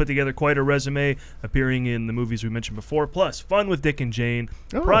Angeles, he's put together quite a resume, appearing in the movies we mentioned before, plus Fun with Dick and Jane,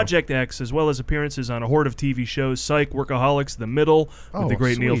 Project X, as well as appearances on a horde of TV shows, Psych, Workaholics, The Middle, with the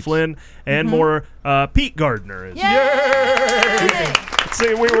great Neil Flynn, and more. Pete Gardner is.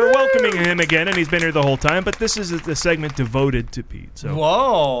 We were welcoming him again, and he's been here the whole time, but this is a segment devoted to Pete. So.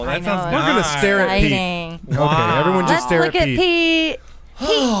 Whoa, that sounds nice. We're going to stare at Pete. Wow. Okay, everyone just stare at Pete. Let's look at Pete. Pete,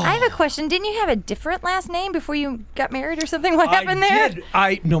 I have a question. Didn't you have a different last name before you got married or something? What happened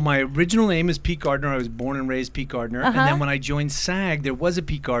there? No, my original name is Pete Gardner. I was born and raised Pete Gardner. And then when I joined SAG, there was a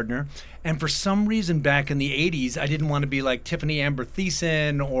Pete Gardner. And for some reason back in the 80s, I didn't want to be like Tiffany Amber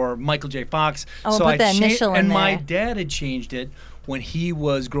Thiessen or Michael J. Fox. Oh, so put the initial in there. My dad had changed it when he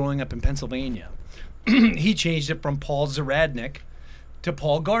was growing up in Pennsylvania. He changed it from Paul Zaradnik to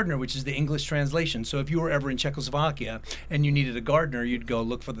Paul Gardner, which is the English translation. So if you were ever in Czechoslovakia and you needed a gardener, you'd go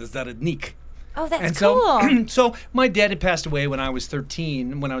look for the Zaradnik. Oh, that's and cool. So my dad had passed away when I was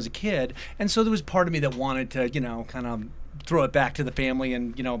 13, when I was a kid, and so there was part of me that wanted to, kind of throw it back to the family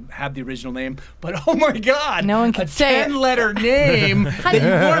and have the original name. But oh my God, no one can say 10-letter name that you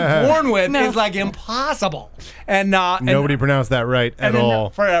weren't born with is like impossible. And nobody pronounced that right at all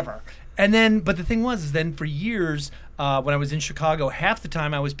forever. And then, but the thing was, for years, when I was in Chicago, half the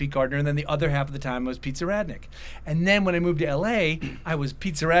time I was Pete Gardner, and then the other half of the time I was Pete Zaradnik. And then when I moved to L.A., I was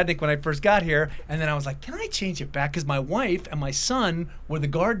Pete Zaradnik when I first got here, and then I was like, can I change it back? Because my wife and my son were the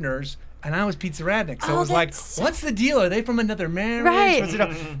Gardners, and I was Pete Zaradnik. So it was like, what's the deal? Are they from another marriage?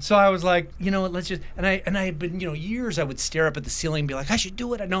 Right. So I was like, let's just, and I had been, years I would stare up at the ceiling and be like, I should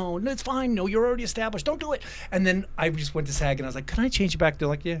do it. No, it's fine. No, you're already established. Don't do it. And then I just went to SAG and I was like, can I change it back? They're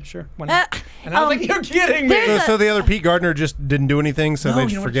like, yeah, sure. Why not? And I was like, you're kidding me. So the other Pete Gardner just didn't do anything, so they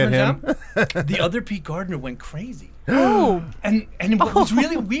just forget him? The other Pete Gardner went crazy. Oh, and what was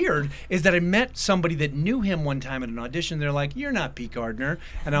really weird is that I met somebody that knew him one time at an audition. They're like, "You're not Pete Gardner,"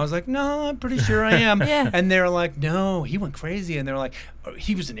 and I was like, "No, I'm pretty sure I am." And they're like, "No, he went crazy," and they're like,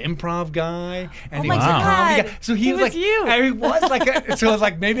 "He was an improv guy, and he was a comedy guy." So he was like, you. He was like, so I was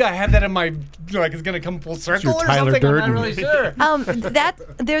like, maybe I have that in my it's gonna come full circle or something. Durden. I'm not really sure.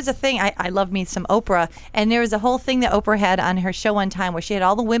 There's a thing. I love me some Oprah, and there was a whole thing that Oprah had on her show one time where she had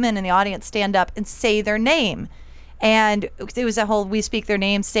all the women in the audience stand up and say their name. And it was a whole, we speak their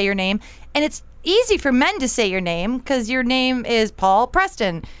name, say your name. And it's easy for men to say your name because your name is Paul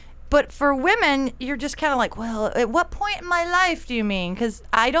Preston. But for women, you're just kind of like, well, at what point in my life do you mean? Because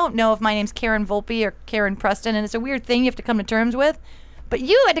I don't know if my name's Karen Volpe or Karen Preston. And it's a weird thing you have to come to terms with. But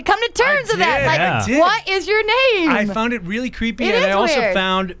you had to come to terms with that. Like, what is your name? I found it really creepy, and I also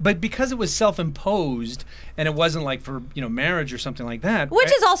found, but because it was self-imposed, and it wasn't like for marriage or something like that, which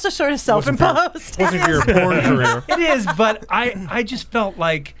is also sort of self-imposed. Wasn't for your porn career. It is, but I just felt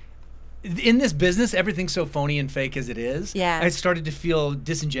like in this business, everything's so phony and fake as it is. Yeah. I started to feel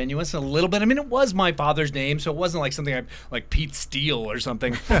disingenuous a little bit. I mean, it was my father's name, so it wasn't like something like Pete Steele or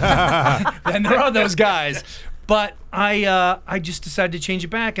something. And there are those guys. But I just decided to change it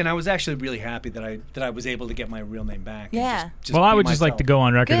back, and I was actually really happy that I was able to get my real name back. Yeah. Just Well, I would just myself. like to go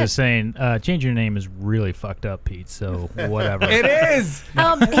on record as saying, change your name is really fucked up, Pete. So whatever. It is.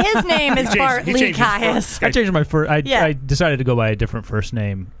 His name is Bart Lee Caius. I changed my first. I decided to go by a different first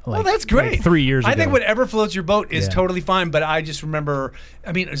name. Well, that's great. Like 3 years ago. I think whatever floats your boat is totally fine. But I just remember,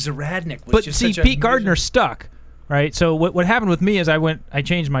 Zaradnik was just such a Pete Gardner stuck, right? So what happened with me is I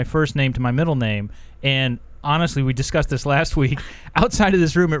changed my first name to my middle name, and honestly, we discussed this last week. Outside of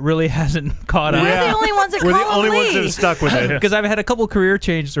this room, it really hasn't caught up. We're the only ones that We're the call only Lee. ones that have stuck with it. Because I've had a couple career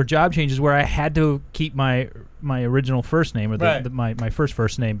changes or job changes where I had to keep my original first name or my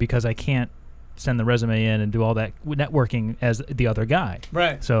first name because I can't send the resume in and do all that networking as the other guy.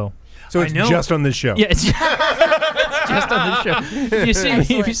 Right. So it's just on this show. Yeah, it's just on this show.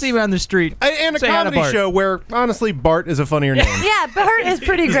 If you see me on the street, and a say hi to comedy Bart. show where honestly Bart is a funnier name. Yeah, Bart is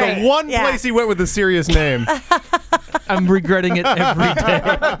pretty It's great. the one place he went with a serious name. I'm regretting it every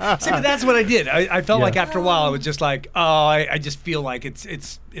day. See, but that's what I did. I felt like after a while, I was just like, I just feel like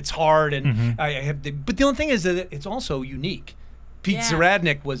it's hard, and I have. But the only thing is that it's also unique. Pete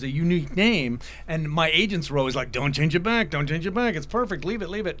Zaradnik was a unique name, and my agents were always like, "Don't change it back. Don't change it back. It's perfect. Leave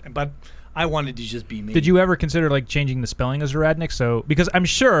it." But I wanted to just be me. Did you ever consider changing the spelling of Zaradnik? So because I'm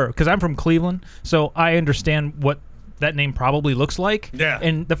from Cleveland, so I understand what that name probably looks like. Yeah.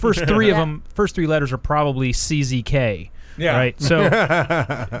 And the first three of them, first three letters are probably CZK. Yeah. Right. So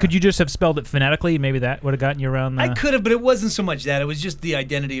could you just have spelled it phonetically? Maybe that would have gotten you around the... I could have, but it wasn't so much that. It was just the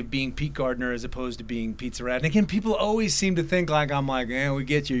identity of being Pete Gardner as opposed to being Pete Zaradnik. And people always seem to think I'm like, we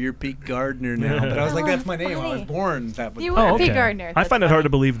get you. You're Pete Gardner now. But I was like, that's my name. I was born that way. You were Pete Gardner. I find it hard to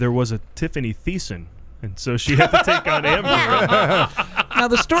believe there was a Tiffany Thiessen, and so she had to take on Amber. Now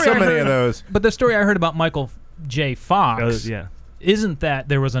the story So many of those. But the story I heard about Michael J. Fox isn't that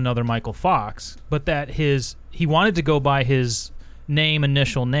there was another Michael Fox, but that he wanted to go by his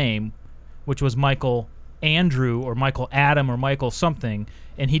initial name, which was Michael Andrew or Michael Adam or Michael something,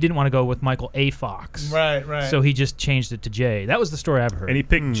 and he didn't want to go with Michael A. Fox. Right. So he just changed it to J. That was the story I've heard. And he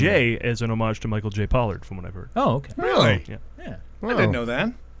picked J as an homage to Michael J. Pollard, from what I've heard. Oh, okay. Really? Yeah. I didn't know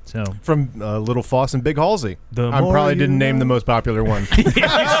that. So from Little Foss and Big Halsey. I more probably you didn't name know. the most popular one.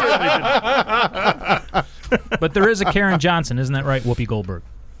 But there is a Karen Johnson, isn't that right? Whoopi Goldberg.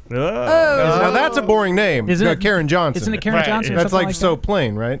 Now that's a boring name. Isn't it? Karen Johnson? Isn't it Karen Johnson? Or That's something like like so that?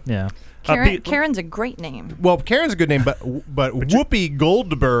 plain, right? Yeah. Karen's a great name. Well, Karen's a good name, but Whoopi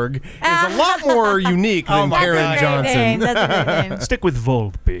Goldberg is a lot more unique than Karen Johnson. That's a great name. Stick with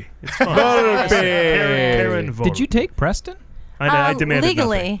Volpe. It's fine. Volpe. Karen Volpe. Did you take Preston? I demanded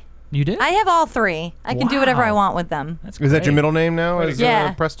legally. You did? I have all 3. I can do whatever I want with them. Is that your middle name now?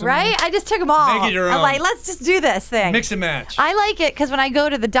 Yeah, Preston? right? I just took them all. Make it your I'm own. like, let's just do this thing. Mix and match. I like it because when I go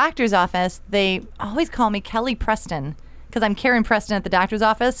to the doctor's office, they always call me Kelly Preston because I'm Karen Preston at the doctor's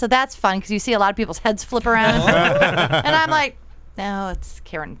office. So that's fun because you see a lot of people's heads flip around. And I'm like, no, it's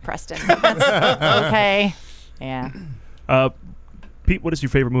Karen Preston. That's okay. Yeah. Pete, what is your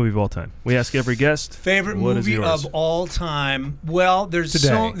favorite movie of all time? We ask every guest. Favorite what is movie yours? of all time. Well, there's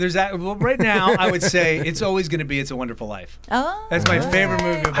Today. well, right now I would say it's always going to be It's a Wonderful Life. Oh. That's my favorite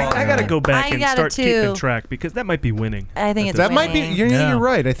movie of all time. I got to go back I and got it start keeping too. track because that might be winning. I think it's That might be. winning. You're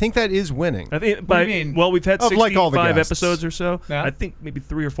right. I think that is winning. I think, What do you mean? Well, we've had Of, 65 like, all the guests. episodes or so. Yeah. I think maybe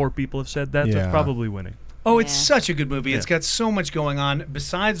 3 or 4 people have said that. So Yeah. it's probably winning. Oh, it's such a good movie. It's got so much going on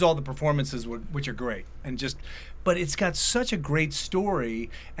besides all the performances, which are great, but it's got such a great story,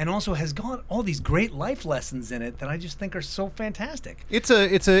 and also has got all these great life lessons in it that I just think are so fantastic. It's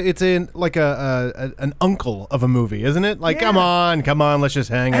like an uncle of a movie, isn't it? Like, Yeah. come on, let's just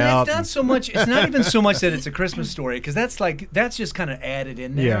hang And out. it's not so much. It's not even so much that it's a Christmas story, because that's just kind of added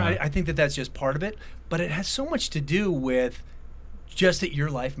in there. Yeah. I think that's just part of it, but it has so much to do with just that your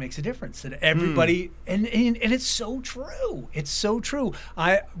life makes a difference, that everybody and it's so true. It's so true.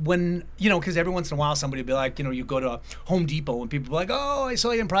 Because every once in a while somebody will be like, you go to Home Depot and people be like, oh, I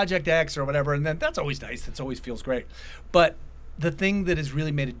saw you in Project X or whatever, and then that's always nice. That always feels great. But the thing that has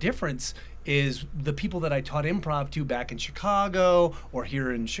really made a difference is the people that I taught improv to back in Chicago or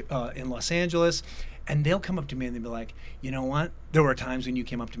here in Los Angeles. And they'll come up to me and they'll be like, you know what? There were times when you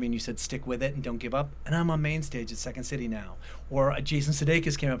came up to me and you said, stick with it and don't give up. And I'm on main stage at Second City now. Or Jason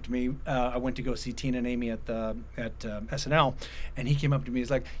Sudeikis came up to me. I went to go see Tina and Amy at SNL. And he came up to me.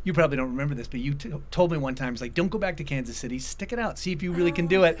 He's like, you probably don't remember this, but you told me one time, he's like, don't go back to Kansas City. Stick it out. See if you really can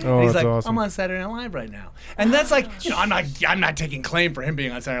do it. Oh, and he's that's like, awesome. I'm on Saturday Night Live right now. And that's like, I'm not taking claim for him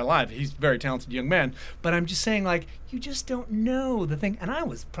being on Saturday Night Live. He's a very talented young man. But I'm just saying, like, you just don't know the thing. And I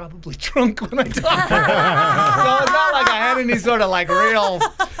was probably drunk when I talked. So it's not like I had any sort of like real.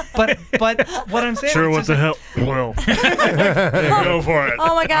 But what I'm saying. Sure, it's what just the like- hell? Well, go for it.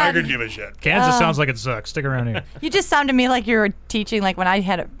 Oh my God. I could give a shit. Kansas sounds like it sucks. Stick around here. You just sound to me like you were teaching, like when I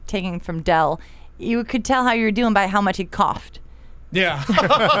had it taken from Dell. You could tell how you were doing by how much he coughed. Yeah.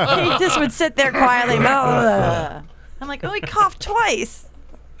 He just would sit there quietly. I'm like, oh, he coughed twice.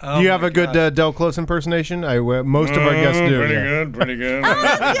 Do you have a good Del Close impersonation? Most of our guests do. Pretty good.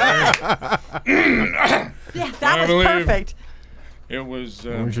 Yeah, that was perfect. It was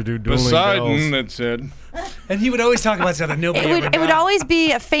We should do dueling Poseidon bells. that said, And he would always talk about stuff that nobody ever It would does. always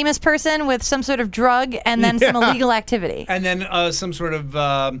be a famous person with some sort of drug and then some illegal activity. And then some sort of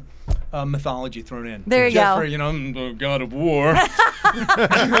mythology thrown in. There you Just go. For, the god of war. Always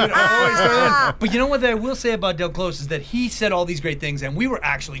thrown in. But you know what I will say about Del Close is that he said all these great things, and we were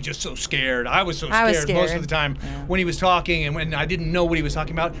actually just so scared. I was so scared, most of the time when he was talking, and when I didn't know what he was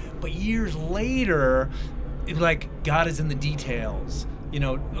talking about. But years later, God is in the details.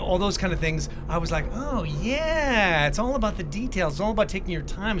 All those kind of things. I was like, oh, yeah, it's all about the details. It's all about taking your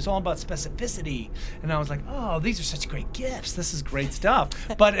time. It's all about specificity. And I was like, oh, these are such great gifts. This is great stuff.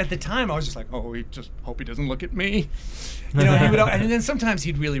 But at the time, I was just like, oh, he just hope he doesn't look at me. He would, and then sometimes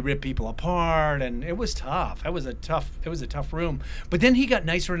he'd really rip people apart, and it was tough. It was a tough room. But then he got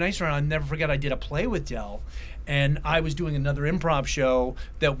nicer and nicer, and I'll never forget I did a play with Del. And I was doing another improv show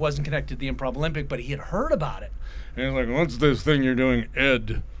that wasn't connected to the Improv Olympic, but he had heard about it. and he's like, what's this thing you're doing,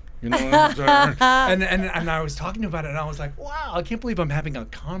 Ed? And I was talking about it, and I was like, wow, I can't believe I'm having a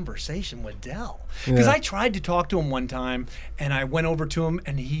conversation with Del. Because I tried to talk to him one time, and I went over to him,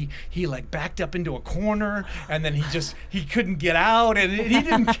 and he backed up into a corner, and then he couldn't get out, and he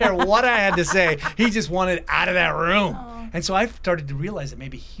didn't care what I had to say. He just wanted out of that room. And so I started to realize that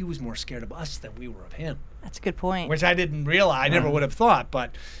maybe he was more scared of us than we were of him. That's a good point. Which I didn't realize. I never would have thought,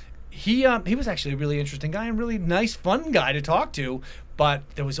 but he was actually a really interesting guy and really nice, fun guy to talk to. But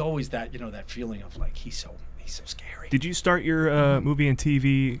there was always that, that feeling of like he's so scary. Did you start your movie and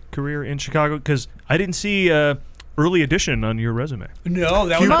TV career in Chicago? Because I didn't see Early Edition on your resume. No,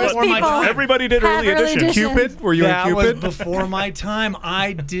 that was before my time. Everybody did Early Edition. Cupid? Were you in Cupid? That was before my time.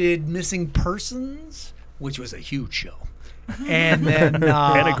 I did Missing Persons, which was a huge show. And then and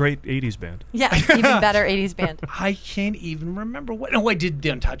a great 80s band. Yeah, even better 80s band. I can't even remember what. No, I did The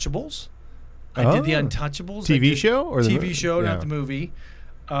Untouchables. I did The Untouchables. TV show or the TV movie? show, Yeah. not the movie.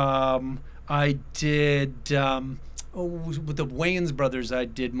 I did with the Wayans brothers. I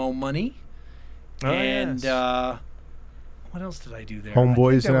did Mo Money. Oh, and yes. what else did I do there?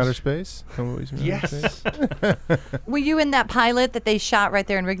 Homeboys in Outer Space? Homeboys in Yes. Outer Space? Were you in that pilot that they shot right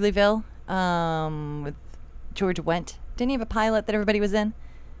there in Wrigleyville with George Wendt? Didn't he have a pilot that everybody was in?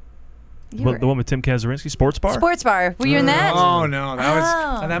 The one with Tim Kazurinsky, Sports Bar? Sports Bar. Were you in that? Oh, no.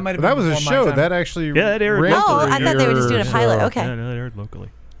 That might have been That was a before my show. time. That actually that aired ran Oh, for a I thought they were just doing a year or pilot. so. Okay. Yeah, no, that aired locally.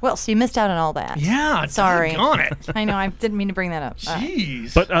 Well, so you missed out on all that. Yeah, Sorry. on it. I know. I didn't mean to bring that up.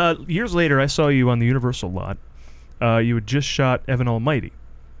 Jeez. But years later, I saw you on the Universal lot. You had just shot Evan Almighty.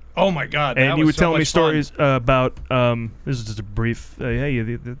 Oh my God! And that you was would so tell me much fun. stories about this is just a brief.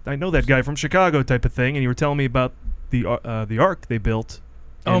 Hey, I know that guy from Chicago type of thing, and you were telling me about the Ark they built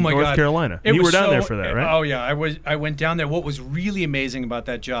in my North God. Carolina. It You was were down so- there for that, right? Oh yeah, I went down there. What was really amazing about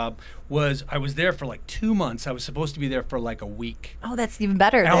that job was I was there for like 2 months. I was supposed to be there for like a week. Oh, that's even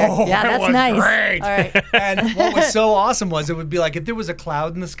better. There. Oh, Yeah, it that's was nice. great. All right. And what was so awesome was it would be like if there was a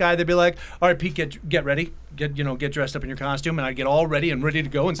cloud in the sky, they'd be like, "All right, Pete, get ready, get dressed up in your costume," and I'd get all ready and ready to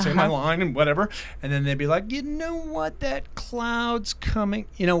go and say my line and whatever. And then they'd be like, "You know what? That cloud's coming.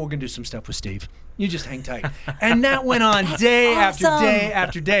 We're gonna do some stuff with Steve. You just hang tight." And that went on day after awesome. day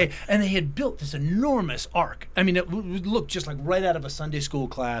after day. And they had built this enormous ark. I mean, it looked just like right out of a Sunday school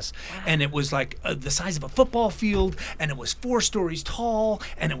class. And it was like the size of a football field. And it was 4 stories tall.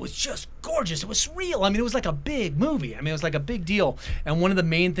 And it was just gorgeous. It was surreal. I mean, it was like a big movie. I mean, it was like a big deal. And one of the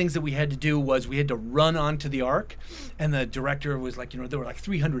main things that we had to do was we had to run onto the ark. And the director was like, there were like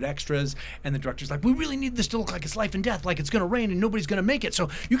 300 extras. And the director's like, we really need this to look like it's life and death, like it's going to rain and nobody's going to make it. So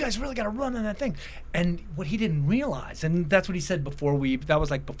you guys really got to run on that thing. And what he didn't realize, and that's what he said that was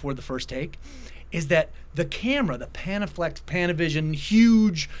like before the first take, is that the camera, the Panaflex, Panavision,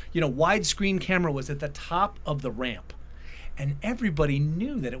 huge, widescreen camera was at the top of the ramp. And everybody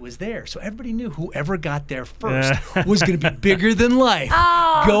knew that it was there. So everybody knew whoever got there first was going to be bigger than life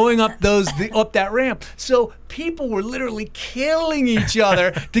going up up that ramp. So people were literally killing each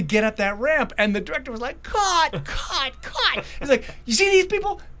other to get up that ramp. And the director was like, cut. He's like, you see these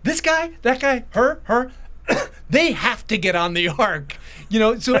people? This guy, that guy, her. They have to get on the ark.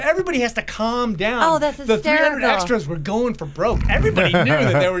 So everybody has to calm down. Oh, that's The 300 hysterical. extras were going for broke. Everybody knew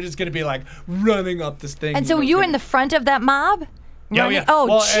that they were just going to be like running up this thing. And so you were in the front of that mob? Yeah, Running- yeah. Oh,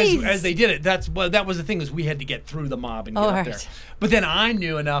 well, jeez. as they did it, that was the thing, is we had to get through the mob and get Oh, up right. there. But then I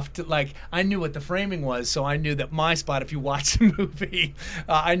knew enough to I knew what the framing was, so I knew that my spot. If you watch the movie,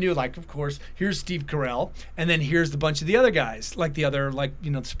 I knew of course, here's Steve Carell, and then here's the bunch of the other guys, the other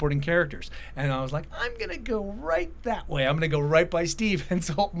the supporting characters. And I was like, I'm gonna go right that way. I'm gonna go right by Steve. And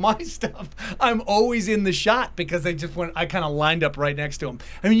so my stuff, I'm always in the shot because I kind of lined up right next to him.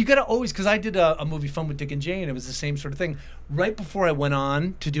 I mean, you gotta always, because I did a movie, Fun with Dick and Jane, and it was the same sort of thing. Right before I went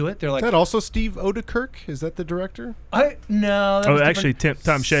on to do it, they're like, Is that also Steve Odekirk? Is that the director? No. Oh, actually, Tom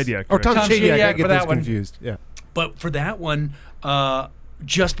Shadyac. Or Tom Shadyac. I get for those that one. confused. Yeah. But for that one,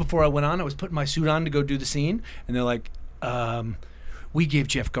 just before I went on, I was putting my suit on to go do the scene, and they're like, we gave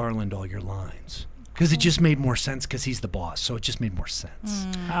Jeff Garland all your lines. Because it just made more sense because he's the boss, so it just made more sense.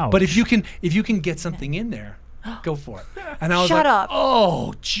 But if you can get something in there, go for it. And I was Shut like, up.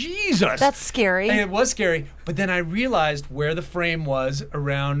 oh, Jesus. That's scary. And it was scary. But then I realized where the frame was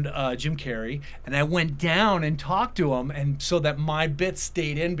around Jim Carrey, and I went down and talked to him, and so that my bits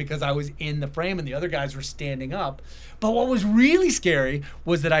stayed in because I was in the frame and the other guys were standing up. But what was really scary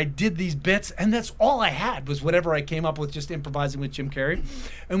was that I did these bits, and that's all I had was whatever I came up with, just improvising with Jim Carrey.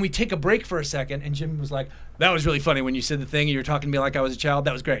 And we take a break for a second, and Jim was like, that was really funny when you said the thing, and you were talking to me like I was a child.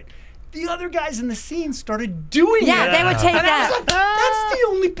 That was great. The other guys in the scene started doing it. Yeah, they would take and that. I was like, that's the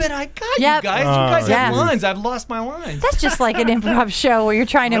only bit I got, Yep. you guys. You guys Yeah. have lines. I've lost my lines. That's just like an improv show where you're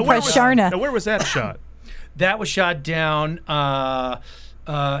trying to impress Sharna. Now, where was that shot? That was shot down at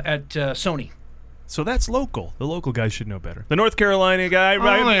Sony. So that's local. The local guys should know better. The North Carolina guy, I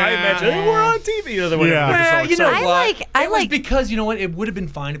imagine, yeah. we're on TV. The other way. Well, you know I what? like- It was because, you know what? It would have been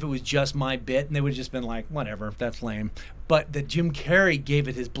fine if it was just my bit, and they would have just been like, whatever, that's lame. But that Jim Carrey gave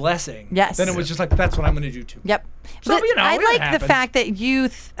it his blessing. Yes. Then it was just like, that's what I'm going to do too. Yep. So, But you know, I it like the happens. fact that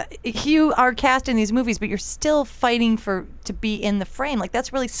you are cast in these movies, but you're still fighting to be in the frame. Like,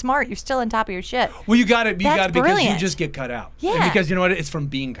 that's really smart. You're still on top of your shit. Well, you got it. You That's got it because brilliant. you just get cut out. Yeah. And because you know what? It's from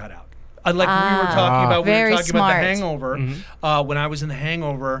being cut out. Like we were talking about. Very about The smart. Hangover. When I was in The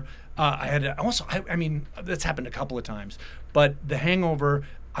Hangover, I had also. I mean, that's happened a couple of times. But The Hangover,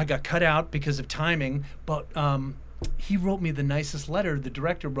 I got cut out because of timing. But he wrote me the nicest letter. The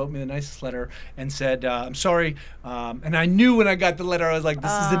director wrote me the nicest letter and said, "I'm sorry." And I knew when I got the letter, I was like,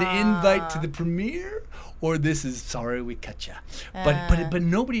 "This is an invite to the premiere, or this is sorry we cut ya. But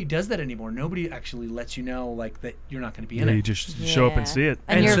nobody does that anymore. Nobody actually lets you know like that you're not going to be in it. You just show up and see it.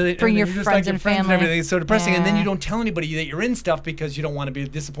 And bring your just, friends like, and family. everything. It's so depressing. And then you don't tell anybody that you're in stuff because you don't want to be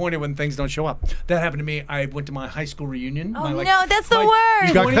disappointed when things don't show up. That happened to me. I went to my high school reunion. Oh, no, that's the worst.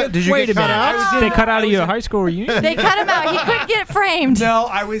 You got cut? Did you Wait get a cut minute. out? They cut out of your high school reunion? They cut him out. He couldn't get framed. No,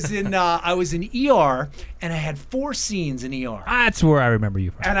 I was in ER, and I had 4 scenes in ER. That's where I remember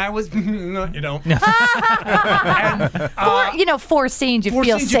you from. And I was, no, you don't. And, 4 scenes, you 4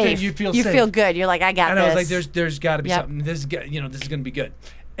 feel scenes safe. you feel You safe. feel good. You're like, I got and this. I was like, there's got to be something. This is going to be good.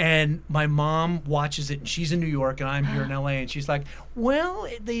 And my mom watches it, and she's in New York, and I'm here in LA, and she's like, well,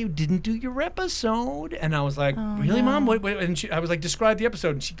 they didn't do your episode. And I was like, really, Mom? What? And I was like, describe the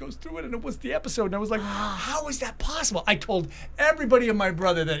episode. And she goes through it, and it was the episode. And I was like, how is that possible? I told everybody and my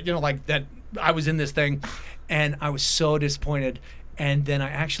brother that, that I was in this thing, and I was so disappointed. And then I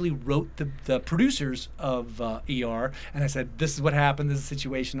actually wrote the producers of ER, and I said, this is what happened, this is the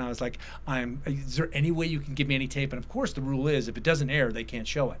situation. I was like, is there any way you can give me any tape? And of course the rule is, if it doesn't air, they can't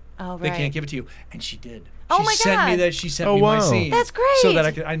show it. Oh, They right. can't give it to you. And she did. Oh, she my sent God. me that. She sent me my scene. That's great. So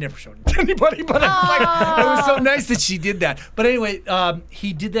that I never showed it to anybody, but I was like, it was so nice that she did that. But anyway,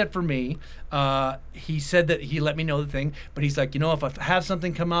 he did that for me. He said that he let me know the thing, but he's like, if I have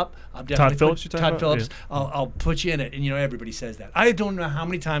something come up, I'm definitely Todd Phillips, you're talking Todd about? Phillips. Yeah. I'll put you in it, and everybody says that. I don't know how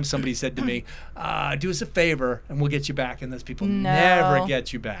many times somebody said to me, "Do us a favor, and we'll get you back," and those people never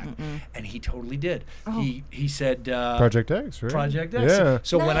get you back. And he totally did. Oh. He said Project X, right? Project X. Yeah.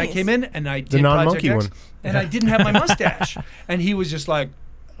 So when I Nice. came in and I The did non-monkey Project X, one. and I didn't have my mustache, and he was just like,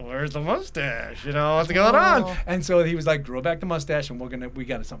 where's the mustache? What's going on? And so he was like, grow back the mustache, and we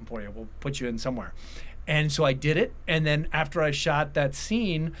got something for you. We'll put you in somewhere. And so I did it. And then after I shot that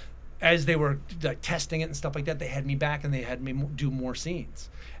scene, as they were like testing it and stuff like that, they had me back and they had me do more scenes.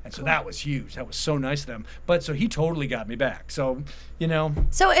 And so that was huge. That was so nice of them. But so he totally got me back. So,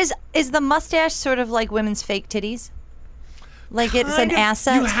 So is the mustache sort of like women's fake titties? Like it's an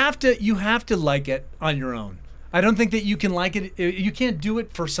asset? You have to like it on your own. I don't think that you can like it. You can't do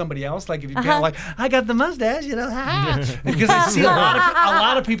it for somebody else. Like if you feel like, I got the mustache, because I see a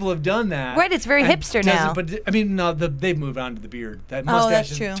lot of people have done that. Right, it's very and hipster doesn't- now. But I mean, no, they've moved on to the beard. That mustache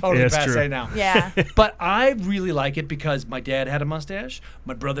that's true. is totally Yeah, it's passe true. now. Yeah. But I really like it because my dad had a mustache,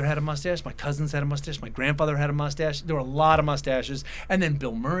 my brother had a mustache, my cousins had a mustache, my grandfather had a mustache. There were a lot of mustaches, and then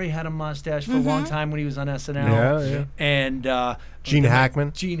Bill Murray had a mustache for a long time when he was on SNL. Yeah. And Gene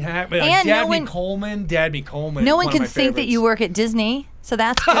Hackman. And Dabney Coleman. No one one of can my think that favorites. you work at Disney, so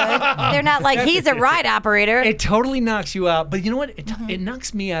that's good. They're not like, he's a ride operator. It totally knocks you out. But you know what? It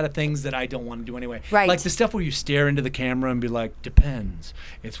knocks me out of things that I don't want to do anyway. Right. Like the stuff where you stare into the camera and be like, depends.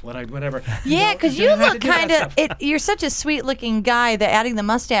 It's whatever. Yeah, because you don't have to look do that kind of. stuff. You're such a sweet-looking guy that adding the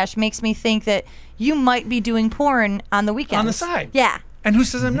mustache makes me think that you might be doing porn on the weekends. On the side. Yeah. And who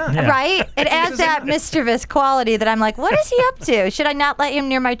says I'm not? Yeah. Right? It adds that mischievous quality that I'm like, what is he up to? Should I not let him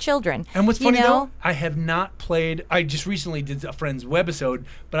near my children? And what's You funny know? though, I have not played. I just recently did a friend's webisode,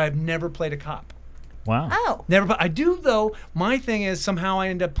 but I've never played a cop. Wow. Oh. Never. But I do though. My thing is somehow I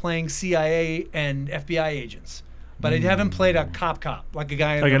end up playing CIA and FBI agents, but I haven't played a cop like a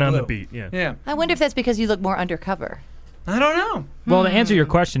guy in Like the an on the blue. beat, yeah. Yeah. I wonder if that's because you look more undercover. I don't know. Well, to answer your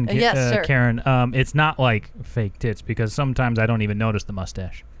question, Yes, sir. Karen, it's not like fake tits because sometimes I don't even notice the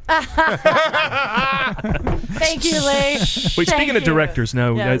mustache. Thank you, Lee. Wait, speaking of directors,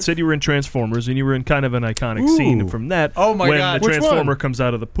 now I Yes. said you were in Transformers, and you were in kind of an iconic scene from that. Oh, my when God. the Which Transformer one? comes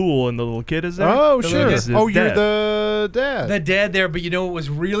out of the pool and the little kid is there. Oh, The sure. little kid is Oh, you're dead. the dad. The dad there, but you know what was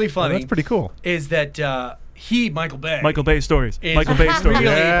really funny? that's pretty cool. Is that Michael Bay. Michael Bay stories. is Michael Bay stories.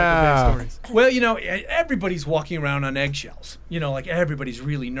 really- Yeah. Well, everybody's walking around on eggshells. Like everybody's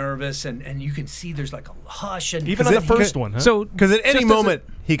really nervous, and you can see there's like a hush. And Even on the first one, huh? So, Because at any just as a- moment,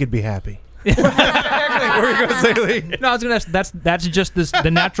 he could be happy. What were you going to say, Lee? No, I was gonna ask. That's just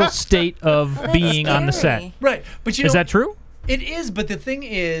the natural state of being on the set. scary. Right, but Is that true? It is, but the thing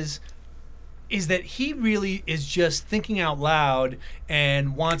is that he really is just thinking out loud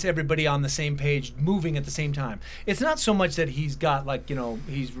and wants everybody on the same page, moving at the same time. It's not so much that he's got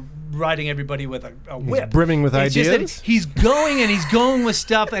he's riding everybody with a whip. brimming with It's just that ideas? he's going with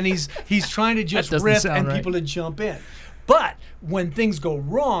stuff, and he's trying to just doesn't riff sound and right. people to jump in. But when things go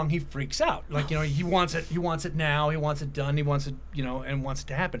wrong, he freaks out. He wants it. He wants it now. He wants it done. He wants it, and wants it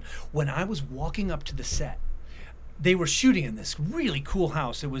to happen. When I was walking up to the set, they were shooting in this really cool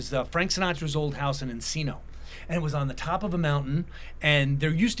house. It was Frank Sinatra's old house in Encino. and it was on the top of a mountain, and there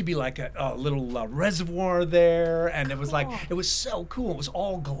used to be like a little reservoir there, and it was like, it was so cool. It was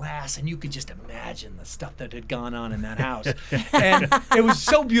all glass, and you could just imagine the stuff that had gone on in that house. And it was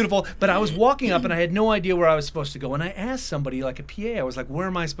so beautiful, but I was walking up, and I had no idea where I was supposed to go, and I asked somebody, like a PA, I was like, where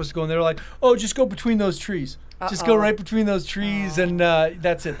am I supposed to go? And they were like, oh, just go between those trees. Just go right between those trees, and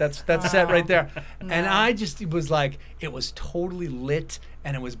that's it. That's set right there. And I just, it was like, it was totally lit,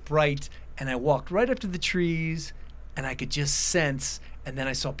 and it was bright, and I walked right up to the trees, and I could just sense, and then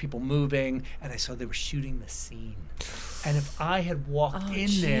I saw people moving, and I saw they were shooting the scene. And if I had walked in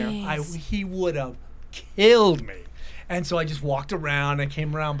there, he would have killed me. And so I just walked around, I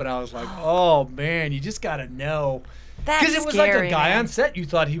came around, but I was like, oh man, you just gotta know. Because it was like a guy on set. You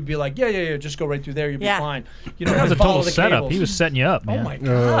thought he would be like, yeah, just go right through there. You'll be fine. You know, that was a follow total the setup. cables. He was setting you up, man. Oh my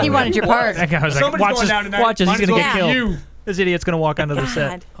God. He wanted your part. That guy was like, Somebody's going down tonight. watch this. He's Might as going to well get be killed. you. This idiot's going to walk onto the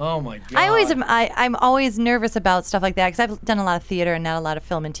set. Oh my God. I'm always nervous about stuff like that because I've done a lot of theater and not a lot of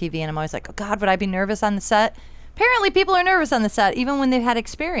film and TV, and I'm always like, oh God, would I be nervous on the set? Apparently, people are nervous on the set even when they've had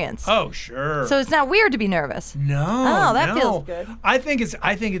experience. Oh sure. So it's not weird to be nervous. No. Oh, that feels good. I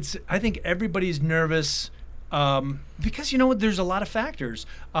think everybody's nervous. Because you know what, there's a lot of factors.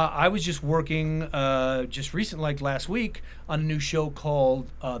 I was just working just recently, like last week, on a new show called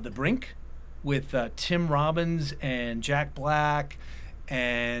The Brink with Tim Robbins and Jack Black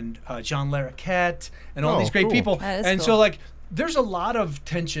and John Larroquette and all these great people. And cool. so like there's a lot of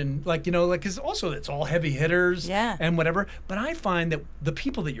tension, like, you know, like, because also it's all heavy hitters and whatever. But I find that the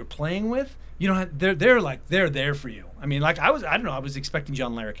people that you're playing with, you know, they're there for you. I mean, like I don't know, I was expecting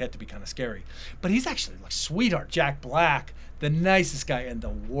John Larroquette to be kind of scary, but he's actually like sweetheart. Jack Black, the nicest guy in the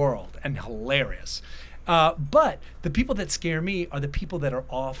world and hilarious. But the people that scare me are the people that are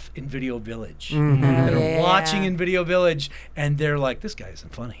off in Video Village, that are watching in Video Village, and they're like, this guy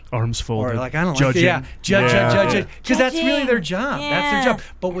isn't funny. Arms folded. Or like, I don't judging. like it. Judge. Because that's really their job. That's their job.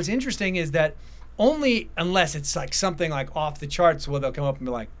 But what's interesting is that only unless it's like something like off the charts, where they'll come up and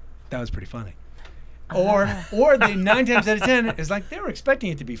be like, that was pretty funny. Or they 9 times out of 10 is like, they were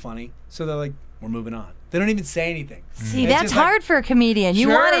expecting it to be funny, so they're like, we're moving on. They don't even say anything. See, that's hard for a comedian. You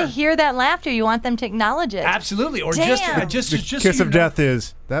want to hear that laughter. You want them to acknowledge it. Absolutely. Or Damn. just The kiss so of you know. death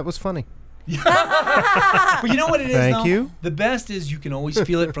is, that was funny. But you know what it is, Thank though? you. The best is you can always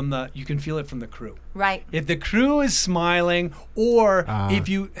feel it from the crew. Right. If the crew is smiling, or if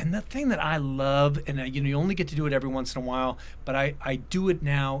you, and the thing that I love, and you know, you only get to do it every once in a while, but I do it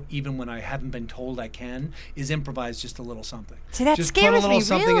now even when I haven't been told I can, is improvise just a little something. See, that just scares put a little me,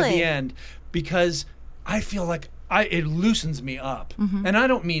 something at really. the end, because I feel like it loosens me up. And I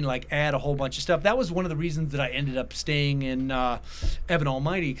don't mean like add a whole bunch of stuff. That was one of the reasons that I ended up staying in Evan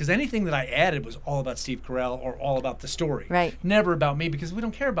Almighty, because anything that I added was all about Steve Carell or all about the story. Right. Never about me, because we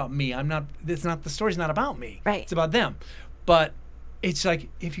don't care about me. The story's not about me. Right. It's about them. But it's like,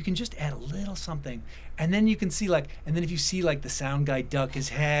 if you can just add a little something, and then you can see like, and then if you see like the sound guy duck his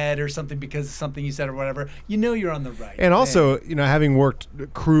head or something because of something you said or whatever, you know you're on the right. And also, you know, having worked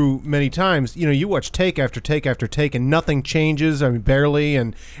crew many times, you know, you watch take after take after take, and nothing changes. I mean, barely,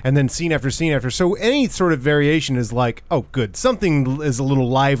 and then scene after scene after. So any sort of variation is like, oh, good, something is a little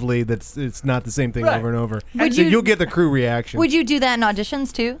lively. It's not the same thing over and over. Would so you- you'll get the crew reaction. Would you do that in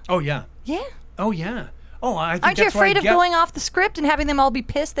auditions too? Oh yeah. Yeah. Oh yeah. Oh, I think Aren't you that's why I afraid of get- going off the script and having them all be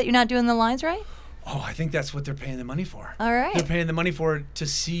pissed that you're not doing the lines right? Oh, I think that's what they're paying the money for. All right. They're paying the money for, to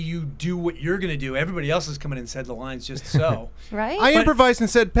see you do what you're going to do. Everybody else has come in and said the lines just so. Right? I improvised and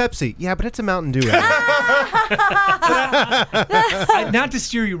said Pepsi. Yeah, but it's a Mountain Dew. Not to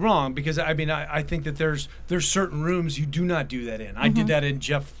steer you wrong, because I mean, I think that there's certain rooms you do not do that in. I did that in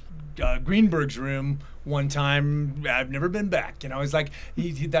Jeff Greenberg's room one time. I've never been back. You know, it's like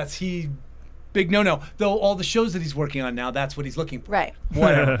big no. Though all the shows that he's working on now, that's what he's looking for. Right.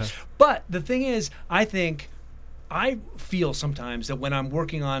 Whatever. But the thing is, I feel sometimes that when I'm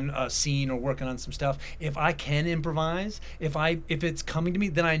working on a scene or working on some stuff, if I can improvise, if it's coming to me,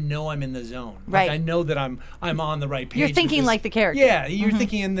 then I know I'm in the zone. Right. Like I know that I'm on the right page. You're thinking because- like the character. Yeah, you're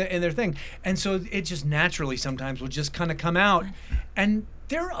thinking in their thing, and so it just naturally sometimes will just kind of come out, and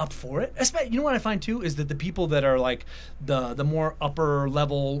they're up for it. You know what I find too is that the people that are like the more upper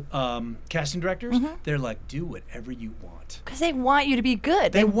level casting directors, they're like, do whatever you want. Because they want you to be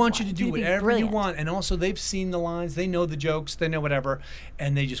good. They want you to do be whatever you brilliant. want, and also they've seen the lines, they know the jokes, they know whatever,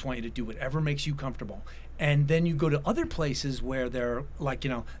 and they just want you to do whatever makes you comfortable. And then you go to other places where they're like, you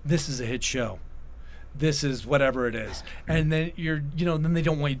know, this is a hit show. this is whatever it is. And then then they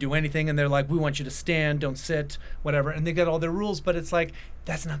don't want you to do anything, and they're like, we want you to stand, don't sit, whatever. And they got all their rules, but it's like,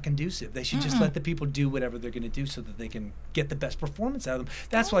 that's not conducive. They should just let the people do whatever they're going to do so that they can get the best performance out of them.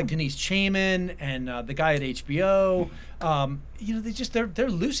 That's like Denise Chayman and the guy at HBO. They're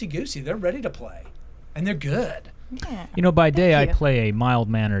loosey-goosey. They're ready to play, and they're good. Yeah. By day I play a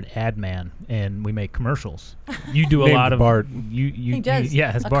mild-mannered ad man, and we make commercials. You do a Named lot of Bart. He does.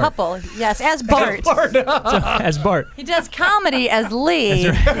 As a Bart. couple. Yes, as Bart. As Bart. He does comedy as Lee.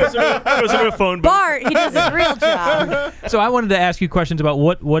 Goes into a phone booth. Bart, he does his real job. So I wanted to ask you questions about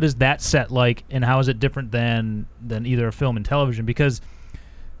what is that set like, and how is it different than either a film and television? Because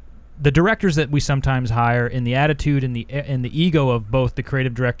the directors that we sometimes hire, in the attitude and the ego of both the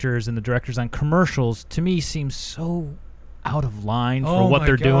creative directors and the directors on commercials, to me seems so out of line for what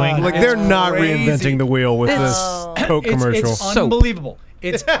they're doing. Like they're not reinventing the wheel with this Coke commercial. It's unbelievable.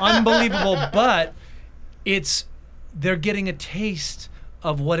 It's unbelievable, but they're getting a taste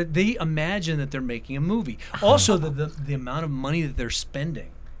of what they imagine that they're making a movie. Also, the amount of money that they're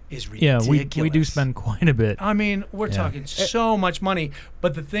spending is ridiculous. Yeah, we do spend quite a bit. I mean, we're talking so much money.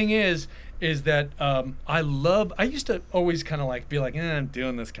 But the thing is that I used to always kind of like be like, I'm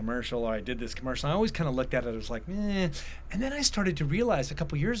doing this commercial, or I did this commercial. I always kind of looked at it as like, And then I started to realize a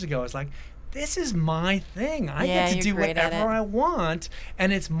couple years ago, I was like, this is my thing. I get to do whatever I want,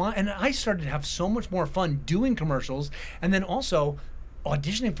 and and I started to have so much more fun doing commercials, and then also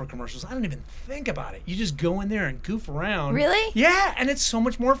auditioning for commercials. I don't even think about it. You just go in there and goof around. Really? Yeah, and it's so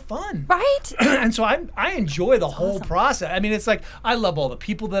much more fun. Right? And so I enjoy the whole process. I mean, it's like, I love all the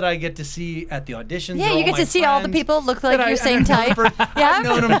people that I get to see at the auditions. Yeah, you get to see all the people look like your same type. I've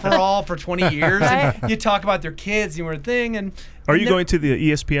known them for 20 years. Right? And you talk about their kids and your thing. And Are you going to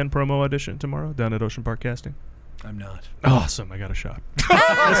the ESPN promo audition tomorrow down at Ocean Park Casting? I'm not. Awesome. I got a shot.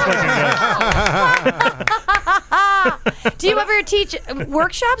 Do you ever teach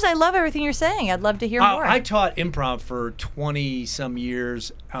workshops? I love everything you're saying. I'd love to hear more. I taught improv for 20-some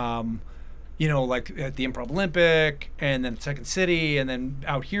years, like at the Improv Olympic, and then Second City, and then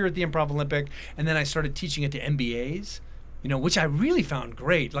out here at the Improv Olympic, and then I started teaching it to MBAs. Which I really found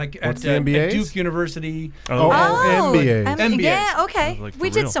great. Like at Duke University. MBAs. MBAs. Yeah, okay. Like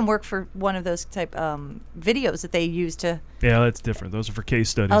we did some work for one of those type videos that they used to. Yeah, that's different. Those are for case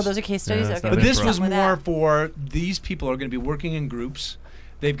studies. Oh, those are case studies? Okay. But this was more for these people are going to be working in groups.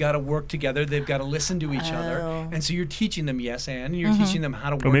 They've got to work together. They've got to listen to each other. And so you're teaching them and you're teaching them how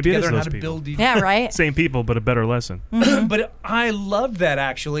to work together and how to build each Yeah, right. Same people, but a better lesson. But I loved that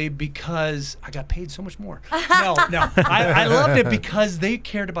actually because I got paid so much more. No. I loved it because they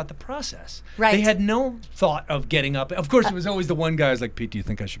cared about the process. Right. They had no thought of getting up. Of course, it was always the one guy who's like, Pete, do you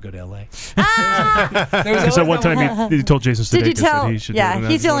think I should go to L.A.? Because at one time he told Jason Sudeikis that he should do it.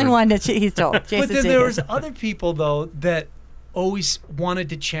 He's the only one that he's told. Jason But then there was other people, though, that always wanted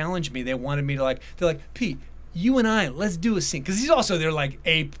to challenge me. They wanted me to they're like, Pete, you and I, let's do a scene. Because they're like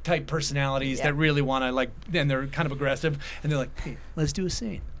ape-type personalities that really want to and they're kind of aggressive. And they're like, Pete, let's do a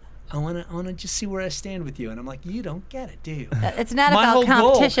scene. I want to just see where I stand with you. And I'm like, you don't get it, do you? It's not about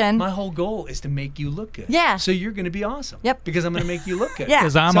competition. My whole goal is to make you look good. Yeah. So you're going to be awesome. Yep. Because I'm going to make you look good. Yeah.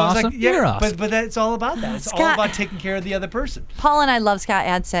 Because I'm awesome, you're awesome. But it's all about that. It's all about taking care of the other person. Paul and I love Scott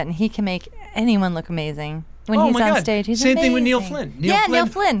Adset, and he can make anyone look amazing. When he's my on God. stage, he's Same amazing. thing with Neil Flynn. Neil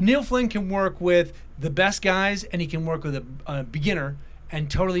Flynn. Neil Flynn can work with the best guys, and he can work with a beginner, and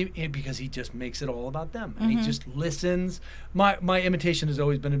because he just makes it all about them, and he just listens. My imitation has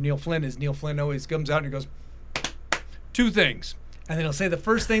always been of Neil Flynn. Is Neil Flynn always comes out and he goes, 2 things. And then he'll say the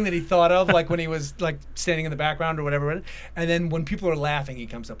first thing that he thought of, like when he was standing in the background or whatever. And then when people are laughing, he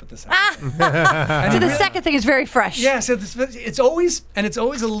comes up with the second thing. So the second thing is very fresh. Yeah, so it's always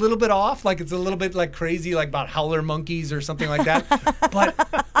a little bit off, like it's a little bit like crazy, like about howler monkeys or something like that. But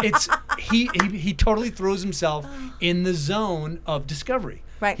it's he totally throws himself in the zone of discovery.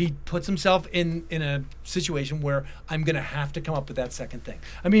 Right. He puts himself in a situation where I'm going to have to come up with that second thing.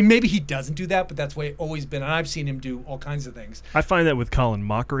 I mean, maybe he doesn't do that, but that's the way it's always been. And I've seen him do all kinds of things. I find that with Colin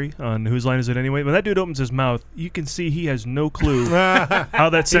Mockery on Whose Line Is It Anyway? When that dude opens his mouth, you can see he has no clue how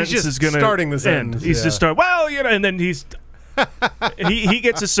that sentence is going to starting the end. sentence. He's just and then he's... he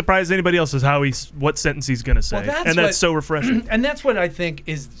gets as surprised as anybody else as what sentence he's going to say. Well, that's so refreshing. And that's what I think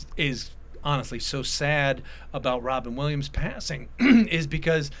is honestly so sad about Robin Williams passing is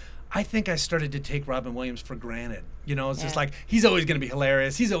because I think I started to take Robin Williams for granted. It's just like, he's always going to be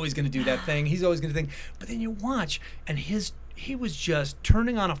hilarious. He's always going to do that thing. He's always going to think. But then you watch, and he was just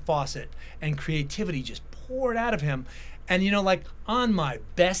turning on a faucet, and creativity just poured out of him. And, on my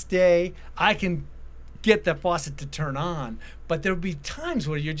best day, I can get the faucet to turn on. But there'll be times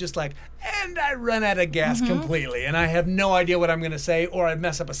where you're just like, and I run out of gas completely, and I have no idea what I'm going to say, or I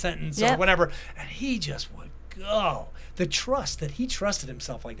mess up a sentence or whatever. And he just would go. The trust that he trusted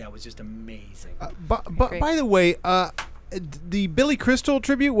himself like that was just amazing. But by the way, the Billy Crystal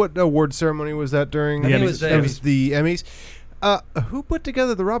tribute, what award ceremony was that during? The Emmys. It was the Emmys. Who put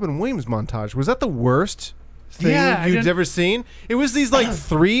together the Robin Williams montage? Was that the worst thing you'd ever seen? It was these like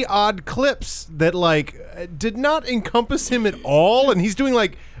 3 odd clips that like did not encompass him at all, and he's doing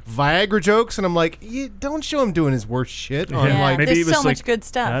like Viagra jokes, and I'm like, don't show him doing his worst shit. On, like, maybe he was so much good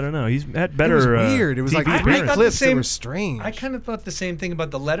stuff. I don't know. He's had better. It was weird. It was like 3 clips that were strange. I kind of thought the same thing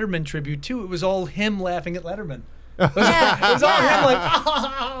about the Letterman tribute too. It was all him laughing at Letterman. It was all him like,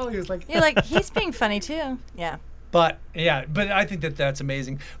 oh, he was like, you're like, he's being funny too. Yeah. But I think that's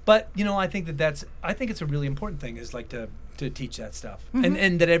amazing. But I think it's a really important thing is like to teach that stuff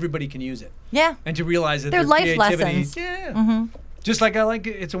and that everybody can use it. Yeah. And to realize that they're life creativity, lessons. Yeah. Just like I like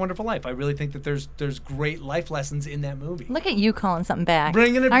It's a Wonderful Life. I really think that there's great life lessons in that movie. Look at you calling something back.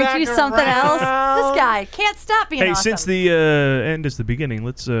 Bringing it Aren't back you something around. else? This guy can't stop being awesome. Since the end is the beginning,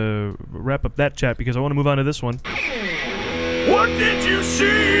 let's wrap up that chat because I want to move on to this one. What did you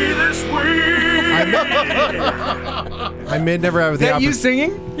see this week? I may never have the opportunity. you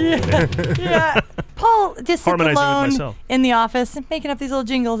singing? Yeah. Paul just sits Harmonizing with alone myself. in the office and making up these little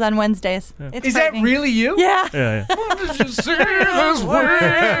jingles on Wednesdays. Yeah. It's Is that frightening. really you? Yeah. Yeah. What did you see this week?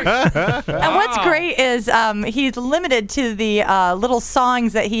 And what's great is he's limited to the little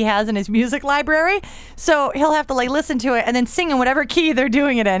songs that he has in his music library. So he'll have to like listen to it and then sing in whatever key they're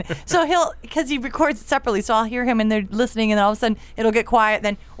doing it in. So because he records it separately, so I'll hear him and they're listening, and then all of a sudden it'll get quiet.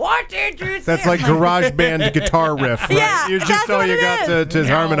 Then what did you say? That's like garage band guitar riff. Right? Yeah, You're just that's all what you it got is. to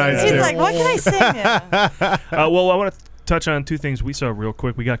harmonize He's to. like, what can I sing? Well, I want to touch on 2 things we saw real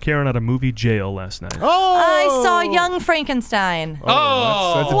quick. We got Karen out of movie jail last night. I saw Young Frankenstein. That's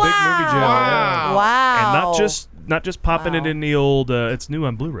a big movie jail. Yeah. Wow. And not just popping it in the old. It's new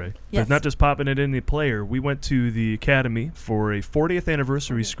on Blu-ray. Yes. But not just popping it in the player. We went to the Academy for a 40th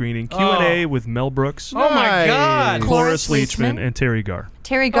anniversary screening Q&A with Mel Brooks. Oh my God! Cloris Leachman and Terry Garr.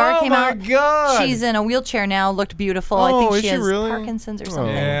 Terry Garr came out. Oh my God! She's in a wheelchair now. Looked beautiful. Oh, I think is she she has really? Parkinson's or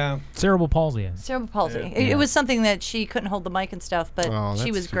something. Yeah. Cerebral palsy. Cerebral palsy. It was something that she couldn't hold the mic and stuff, but Oh, she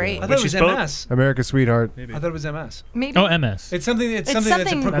that's was too great. I bad. thought it was she spoke? MS. America's Sweetheart. I thought it was MS. Maybe. Oh, MS. It's something that's a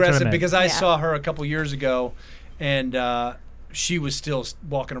something- That's progressive what I because meant. I Yeah. saw her a couple years ago, and she was still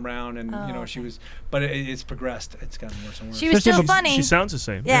walking around, and she was, but it's progressed. It's gotten worse and worse. She was still funny. She sounds the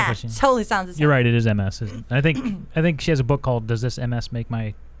same. Yeah, totally sounds the same. You're right. It is MS. Isn't it? I think she has a book called "Does This MS Make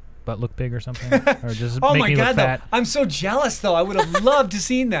My Butt Look Big" or something, or does it Oh make my me God! look Though fat? I'm so jealous. Though I would have loved to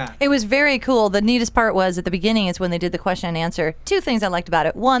seen that. It was very cool. The neatest part was at the beginning is when they did the question and answer. 2 things I liked about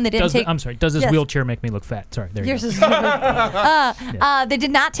it. One, they didn't take. I'm sorry. Does this Yes. wheelchair make me look fat? Sorry. There you Yours go. is they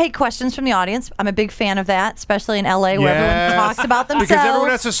did not take questions from the audience. I'm a big fan of that, especially in LA where everyone talks about themselves. Because everyone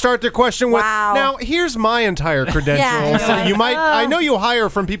has to start their question with, Wow. now, here's my entire credentials. Yeah. So you might, I know you hire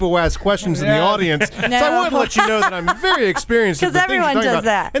from people who ask questions in the audience, so I want to let you know that I'm very experienced in the things you're everyone talking does about.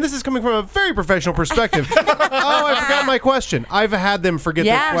 that. And this is coming from a very professional perspective. Oh, I forgot my question. I've had them forget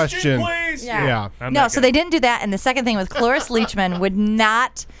their question. Yeah. No, so they didn't do that. And the second thing was Cloris Leachman would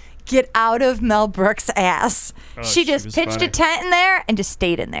not get out of Mel Brooks' ass. Oh, she she just was pitched funny. a tent in there and just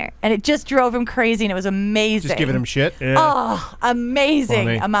stayed in there. And it just drove him crazy, and it was amazing. Just giving him shit. Yeah. Oh, amazing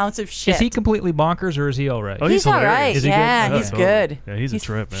Funny. amounts of shit. Is he completely bonkers or is he all right? Oh, He's all hilarious. right. Is he Yeah, good? he's totally. good. Yeah, he's a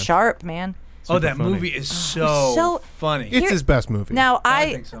trip, man. Sharp, man. Oh, that funny. movie is so funny. It's his best movie. Now, I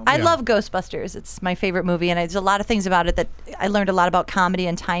I think so. I Yeah. love Ghostbusters. It's my favorite movie, and there's a lot of things about it that I learned a lot about comedy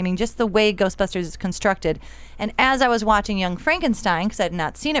and timing, just the way Ghostbusters is constructed. And as I was watching Young Frankenstein, because I had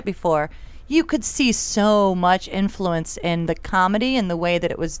not seen it before, you could see so much influence in the comedy and the way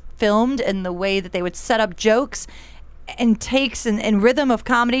that it was filmed and the way that they would set up jokes and takes and rhythm of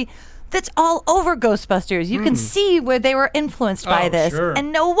comedy. That's all over Ghostbusters. You can see where they were influenced by Oh, this. sure.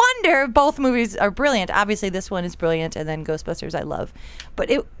 And no wonder both movies are brilliant. Obviously, this one is brilliant, and then Ghostbusters I love. But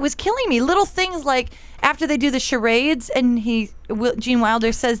it was killing me. Little things like after they do the charades and Gene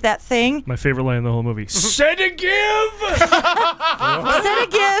Wilder says that thing. My favorite line in the whole movie. Said a give! Set a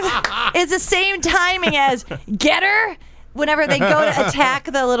give is the same timing as get her. Whenever they go to attack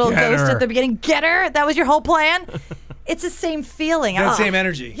the little Get ghost her. at the beginning, get her. That was your whole plan. it's the same feeling. That same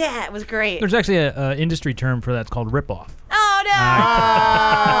energy. Yeah, it was great. There's actually an industry term for that. It's called rip-off. Oh,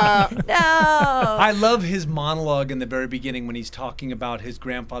 no. No. I love his monologue in the very beginning when he's talking about his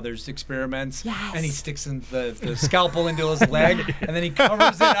grandfather's experiments. Yes. And he sticks the scalpel into his leg, and then he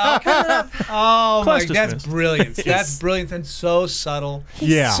covers it up. Oh, my, that's brilliant. That's brilliant and so subtle.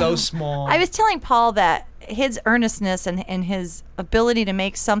 So small. I was telling Paul that his earnestness and his ability to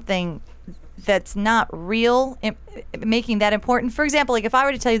make something that's not real, making that important. For example, like if I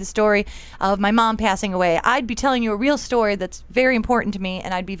were to tell you the story of my mom passing away, I'd be telling you a real story that's very important to me,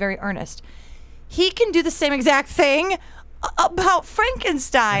 and I'd be very earnest. He can do the same exact thing about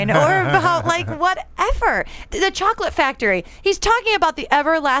Frankenstein or about like whatever. The Chocolate Factory. He's talking about the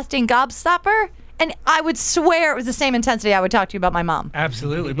everlasting gobstopper. And I would swear it was the same intensity I would talk to you about my mom.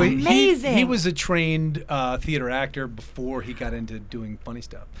 Absolutely. But amazing. He was a trained theater actor before he got into doing funny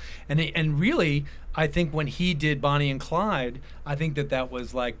stuff. And really, I think when he did Bonnie and Clyde, I think that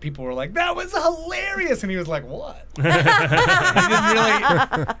was like, people were like, that was hilarious. And he was like, what? He didn't really,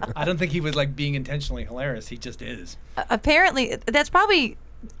 I don't think he was like being intentionally hilarious. He just is. Apparently, that's probably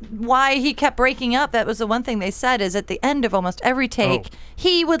why he kept breaking up. That was the one thing they said, is at the end of almost every take,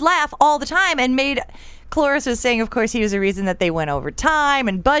 he would laugh all the time, and made Cloris was saying, of course, he was the reason that they went over time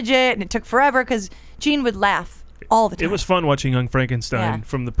and budget, and it took forever because Gene would laugh all the time. It was fun watching Young Frankenstein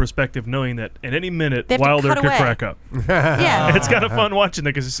from the perspective knowing that at any minute Wilder could crack up. Yeah. It's kind of fun watching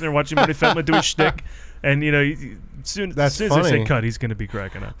that because you're sitting there watching Marty Feldman do his shtick, and you know, as soon as they say cut, he's going to be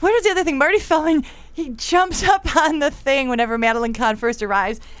cracking up. What is the other thing? Marty Feldman, he jumps up on the thing whenever Madeline Kahn first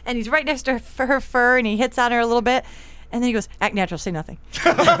arrives, and he's right next to her fur, and he hits on her a little bit, and then he goes, act natural, say nothing.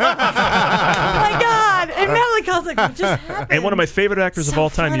 Oh, my God. And Madeline Kahn's like, what just happened? And one of my favorite actors of all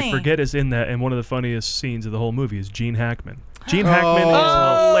time, funny. you forget is in that, and one of the funniest scenes of the whole movie is Gene Hackman. Gene Hackman is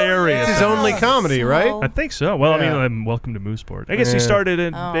hilarious. It's his only comedy, right? I think so. Well, I mean, Welcome to Mooseport. I guess he started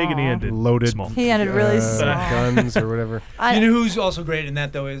in big and he ended loaded. Small. He ended really small. Guns or whatever. You know who's also great in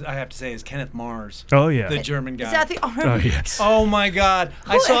that, though, is I have to say, is Kenneth Mars. Oh, yeah. The German guy. Is that the Oh, yes. Oh, my God.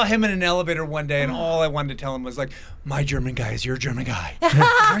 I saw him in an elevator one day, and all I wanted to tell him was like, my German guy is your German guy.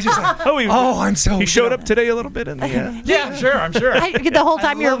 I was just like, I'm so... He showed up today a little bit in the... Yeah, I'm sure. The whole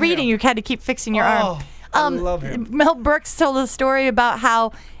time you were reading, you had to keep fixing your arm. I love him. Mel Brooks told a story about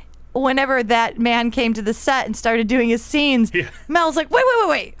how whenever that man came to the set and started doing his scenes, Mel's like, wait.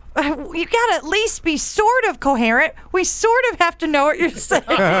 You gotta at least be sort of coherent. We sort of have to know what you're saying.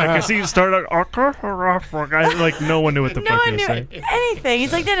 Because he started like no one knew what the fuck he was saying. Anything.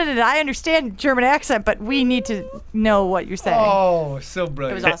 He's like, no. I understand German accent, but we need to know what you're saying. Oh, so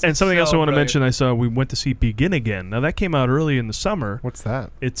brilliant. It was awesome. And something else I want to mention, we went to see Begin Again. Now that came out early in the summer. What's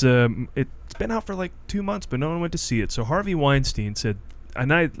that? It's been out for like 2 months, but no one went to see it. So Harvey Weinstein said,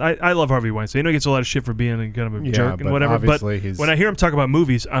 and I love Harvey Weinstein. I know he gets a lot of shit for being kind of a jerk and whatever, but when I hear him talk about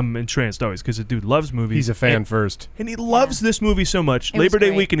movies, I'm entranced always because the dude loves movies. He's a fan first. And he loves this movie so much. Labor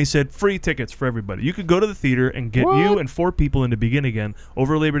Day weekend, he said, free tickets for everybody. You could go to the theater and get you and 4 people into Begin Again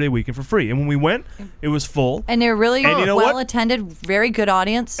over Labor Day weekend for free. And when we went, it was full. And they're really well what? attended, very good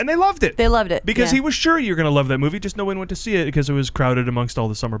audience. And they loved it. They loved it. Because he was sure you were going to love that movie, just no one went to see it because it was crowded amongst all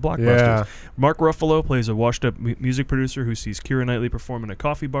the summer blockbusters. Yeah. Mark Ruffalo plays a washed-up music producer who sees Keira Knightley perform in a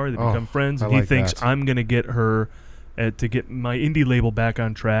coffee bar. They become friends, and he thinks, I'm going to get her to get my indie label back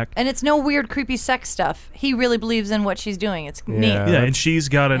on track. And it's no weird, creepy sex stuff. He really believes in what she's doing. It's neat. Yeah, and she's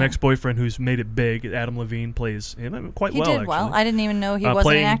got an ex-boyfriend who's made it big. Adam Levine plays him quite well, He did actually. well. I didn't even know he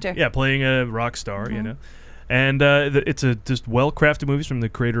wasn't an actor. Yeah, playing a rock star, you know. And it's a just well-crafted movies from the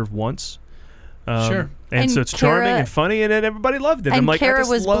creator of Once. Sure. And so it's charming and funny, and everybody loved it. And I'm like, Kara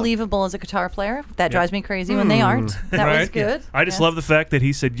was believable as a guitar player. That drives me crazy when they aren't. That was good. I just love the fact that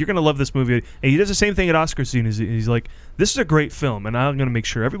he said, you're going to love this movie. And he does the same thing at Oscar scene. He's like, this is a great film, and I'm going to make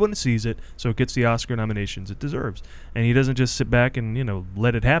sure everyone sees it so it gets the Oscar nominations it deserves. And he doesn't just sit back and,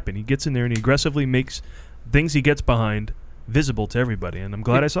 let it happen. He gets in there and he aggressively makes things he gets behind visible to everybody, and I'm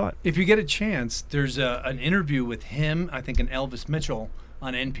glad I saw it. If you get a chance, there's an interview with him, I think, and Elvis Mitchell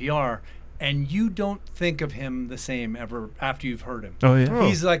on NPR, and you don't think of him the same ever after you've heard him. Oh,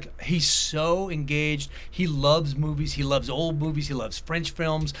 yeah. He's so engaged. He loves movies. He loves old movies. He loves French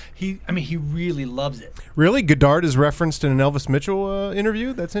films. He really loves it. Really? Godard is referenced in an Elvis Mitchell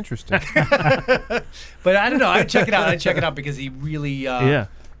interview? That's interesting. But I don't know. I'd check it out. I'd check it out because he really...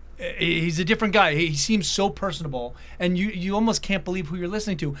 He's a different guy. He seems so personable, and you almost can't believe who you're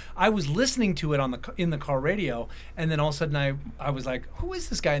listening to. I was listening to it in the car radio, and then all of a sudden I was like, "Who is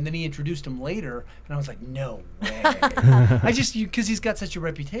this guy?" And then he introduced him later, and I was like, "No way!" Because he's got such a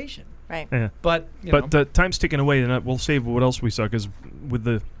reputation, right? Yeah. But time's ticking away, and we'll save what else we saw because with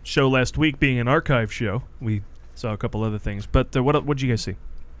the show last week being an archive show, we Saw a couple other things. But what did you guys see?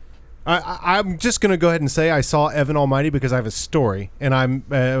 I'm just going to go ahead and say I saw Evan Almighty because I have a story, and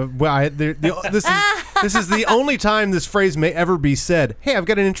this is the only time this phrase may ever be said. Hey, I've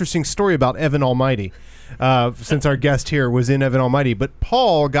got an interesting story about Evan Almighty, since our guest here was in Evan Almighty. But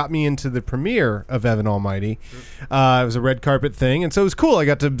Paul got me into the premiere of Evan Almighty. It was a red carpet thing, and so it was cool. I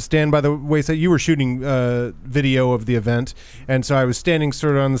got to stand by the wayside. You were shooting video of the event, and so I was standing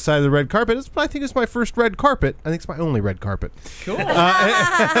sort of on the side of the red carpet. I think it's my first red carpet. I think it's my only red carpet. Cool.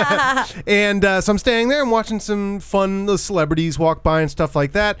 And so I'm standing there and watching some fun celebrities walk by and stuff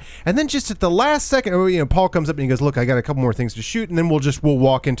like that. And then just at the last second, Paul comes up and he goes, "Look, I got a couple more things to shoot, and then we'll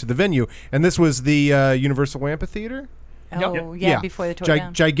walk into the venue." And this was the Universal Amphitheater. Oh, yeah, before they tore it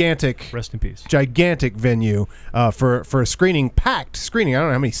down. Gigantic. Rest in peace. Gigantic venue for a screening, packed screening. I don't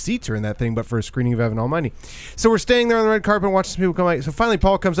know how many seats are in that thing, but for a screening of Evan Almighty. So we're staying there on the red carpet and watching some people come out. So finally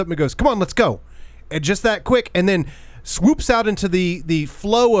Paul comes up and goes, "Come on, let's go." And just that quick. And then swoops out into the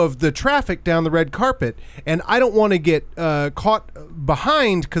flow of the traffic down the red carpet, and I don't want to get caught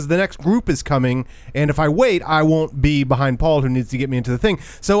behind because the next group is coming, and if I wait, I won't be behind Paul, who needs to get me into the thing.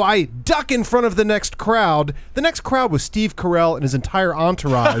 So I duck in front of the next crowd. The next crowd was Steve Carell and his entire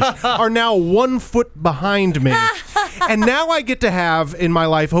entourage are now 1 foot behind me. And now I get to have, in my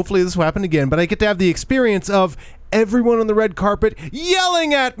life, hopefully this will happen again, but I get to have the experience of everyone on the red carpet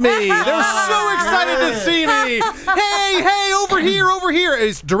yelling at me. They're so excited to see me. Hey, over here.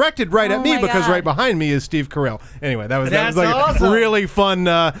 It's directed right at me because right behind me is Steve Carell. Anyway, that was like awesome. Really fun.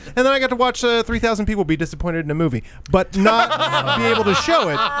 And then I got to watch 3,000 people be disappointed in a movie, but not be able to show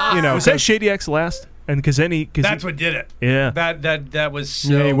it. Was that Shady X last? And that's what did it. Yeah. That was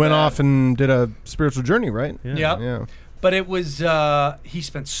so he went bad. off and did a spiritual journey, right? Yeah. But it was he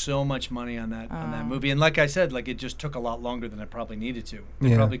spent so much money on that movie, and like I said, it just took a lot longer than it probably needed to.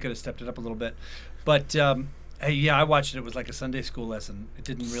 They probably could have stepped it up a little bit, but I watched it. It was like a Sunday school lesson. It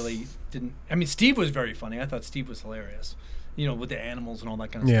didn't. I mean, Steve was very funny. I thought Steve was hilarious, with the animals and all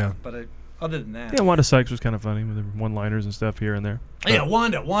that kind of stuff. But other than that, Wanda Sykes was kind of funny with the one-liners and stuff here and there. Yeah,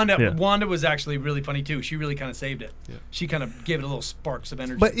 Wanda was actually really funny too. She really kind of saved it. Yeah. She kind of gave it a little sparks of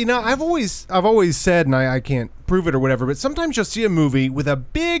energy. But I've always said, and I can't prove it or whatever, but sometimes you'll see a movie with a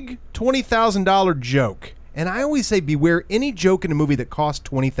big $20,000 joke. And I always say beware any joke in a movie that costs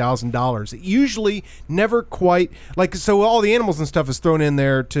 $20,000. It usually never quite, so all the animals and stuff is thrown in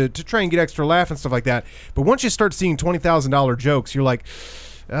there to try and get extra laugh and stuff like that. But once you start seeing $20,000 jokes, you're like,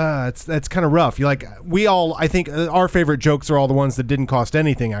 that's kind of rough. I think our favorite jokes are all the ones that didn't cost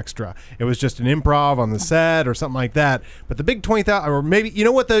anything extra. It was just an improv on the set or something like that. But the big 20,000, or maybe,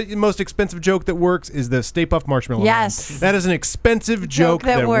 what the most expensive joke that works is the Stay Puft Marshmallow. Yes. Man. That is an expensive joke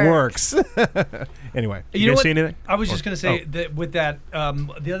that works. Anyway. You know guys what? see anything? I was just going to say that with that,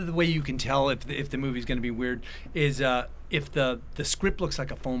 the other way you can tell if the movie's going to be weird is if the script looks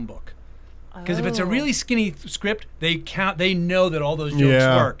like a phone book. Because if it's a really skinny script, they know that all those jokes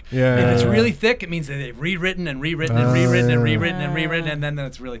work. If it's really thick, it means that they've rewritten and rewritten and rewritten and rewritten and rewritten, and then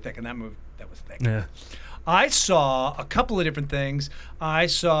it's really thick. And that was thick. Yeah. I saw a couple of different things. I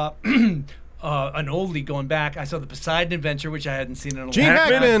saw an oldie going back. I saw the Poseidon Adventure, which I hadn't seen in a long time. Gene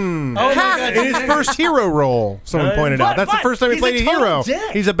Hackman. Oh my God! In his first hero role, someone pointed out. That's the first time he played a hero.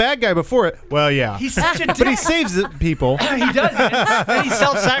 Dick. He's a bad guy before it. Well, yeah. He's such a dick. But he saves people. He does, and he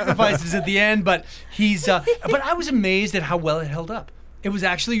self-sacrifices at the end. But he's. But I was amazed at how well it held up. It was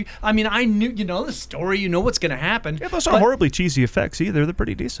actually, I knew, the story, what's going to happen. Yeah, those aren't horribly cheesy effects either. They're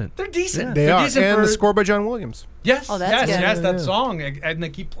pretty decent. They're decent. Yeah. They They're are. decent And the score by John Williams. Yes, that Yeah. song. And they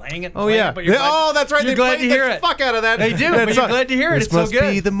keep playing it. Oh, yeah. But you're glad, that's right. You're They glad played to hear the it. fuck out of that. They do, but you're glad to hear it. This It's so must good.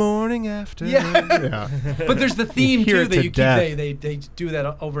 be the morning after. Yeah. But there's the theme, Hear too, it that to you keep. death. They do that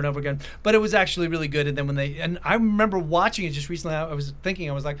over and over again. But it was actually really good. And then and I remember watching it just recently. I was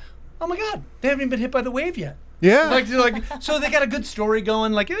like, oh, my God, they haven't even been hit by the wave yet. Yeah. So they got a good story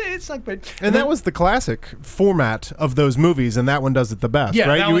going. It's like, and that was the classic format of those movies, and that one does it the best, Yeah,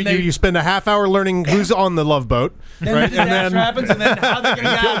 right? You spend a half hour learning who's on the Love Boat, right? And then happens, and then how they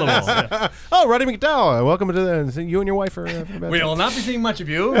get kill them all. Yeah. Oh, Roddy McDowell, welcome to you and your wife are. We will not be seeing much of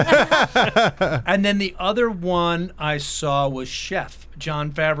you. And then the other one I saw was Chef,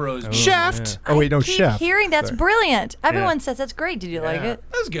 Jon Favreau's. Shaft. Oh wait, no, I keep Chef. hearing that's Sorry. brilliant. Everyone says that's great. Did you like it?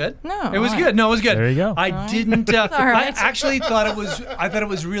 That was good. No, it was all good. right. No, it was good. There you go. I didn't. All right. I actually thought it was. I thought it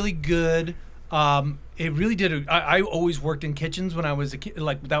was really good. It really did. I always worked in kitchens when I was a kid.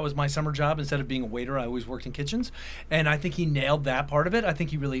 That was my summer job. Instead of being a waiter, I always worked in kitchens, and I think he nailed that part of it. I think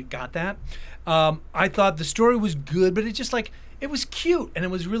he really got that. I thought the story was good, but it just it was cute and it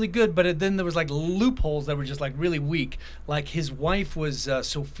was really good. But then there was loopholes that were just really weak. Like his wife was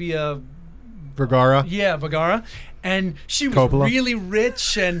Sophia Vergara. Yeah, Vergara. And she was Coppola. really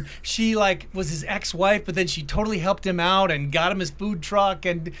rich, and she was his ex-wife, but then she totally helped him out and got him his food truck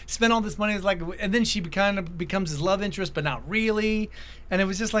and spent all this money. And then she kind of becomes his love interest, but not really. And it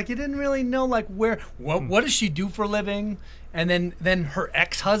was just like you didn't really know what does she do for a living? And then her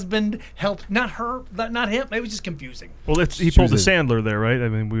ex-husband helped, not him. It was just confusing. Well, he pulled the Sandler there, right? I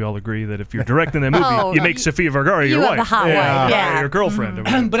mean, we all agree that if you're directing that movie, you make Sofia Vergara your wife. You have the hot wife, yeah. Your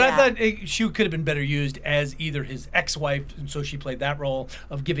girlfriend. But I thought she could have been better used as either his ex-wife, and so she played that role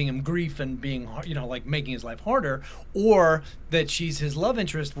of giving him grief and being, making his life harder, or that she's his love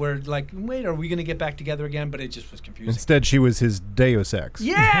interest where, wait, are we going to get back together again? But it just was confusing. Instead, she was his Deus Ex.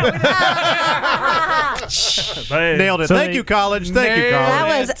 Yeah! Nailed it. Thank you, college. Thank you, college.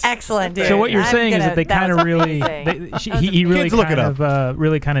 That was excellent, dude. So what you're saying is that they kind of really, he really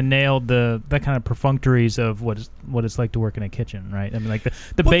really kind of nailed the kind of perfunctories of what it's like to work in a kitchen, right? I mean, like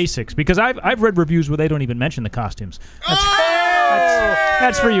the basics. Because I've read reviews where they don't even mention the costumes.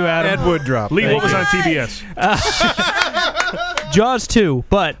 That's for you, Adam. Ed Woodruff. Lee, what was on TBS? Jaws 2,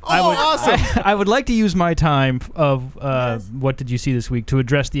 but awesome. I would like to use my time of what did you see this week to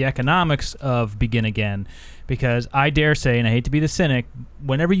address the economics of Begin Again, because I dare say, and I hate to be the cynic,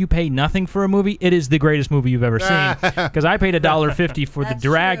 whenever you pay nothing for a movie, it is the greatest movie you've ever seen. Because I paid $1.50 for The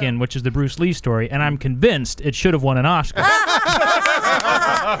Dragon, which is the Bruce Lee story, and I'm convinced it should have won an Oscar.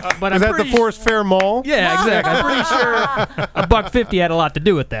 But is that the Forest Fair Mall? Yeah, exactly. I'm pretty sure $1.50 had a lot to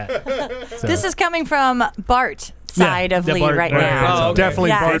do with that. So. This is coming from Bart side of Lee right now. Oh, okay. Definitely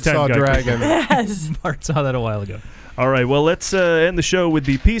Bart saw Dragon. Yes. Bart saw that a while ago. All right, well, let's end the show with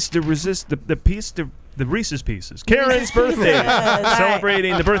the piece to resist the Reese's Pieces. Karen's birthday.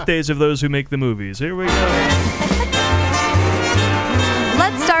 Celebrating the birthdays of those who make the movies. Here we go.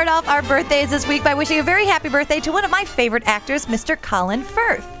 Let's start off our birthdays this week by wishing a very happy birthday to one of my favorite actors, Mr. Colin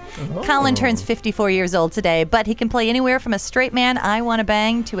Firth. Oh. Colin turns 54 years old today, but he can play anywhere from a straight man I want to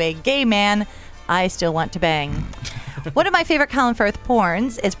bang to a gay man I still want to bang. One of my favorite Colin Firth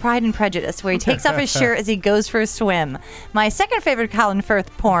porns is Pride and Prejudice, where he takes off his shirt as he goes for a swim. My second favorite Colin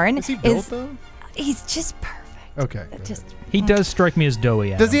Firth porn is he built, though? He's just perfect. Okay. He does strike me as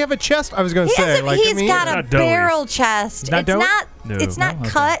doughy. Adam. Does he have a chest? I was going to say. He's got a barrel chest. It's not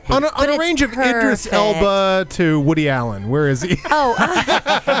cut. On a range of Idris Elba to Woody Allen, where is he? He's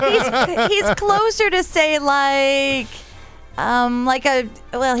closer to say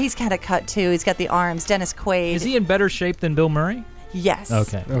he's kind of cut too. He's got the arms. Dennis Quaid. Is he in better shape than Bill Murray? Yes.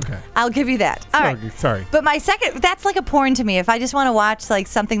 Okay. I'll give you that. All right. Sorry. But my second, that's like a porn to me. If I just want to watch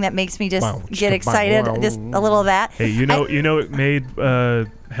something that makes me just get excited, just a little of that. Hey, it made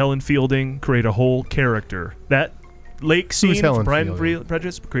Helen Fielding create a whole character. That lake scene from Bride and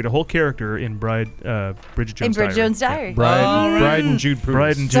Prejudice create a whole character in Bridget Jones' Diary. Bride and Jude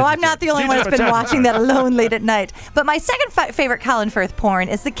Pruitt. So I'm not the only one that's been watching that alone late at night. But my second favorite Colin Firth porn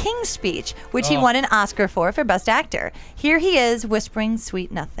is The King's Speech, which he won an Oscar for Best Actor. Here he is whispering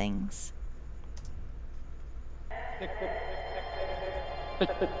sweet nothings.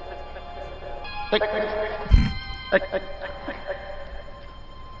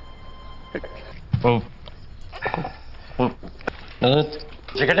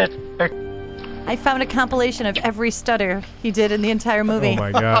 I found a compilation of every stutter he did in the entire movie. Oh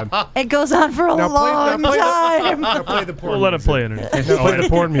my God! It goes on for a long time. Now play the porn. We'll let him play it. Play the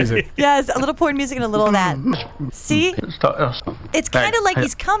porn music. Yes, a little porn music and a little of that. See, it's kind of like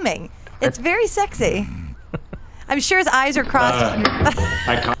he's coming. It's very sexy. I'm sure his eyes are crossed.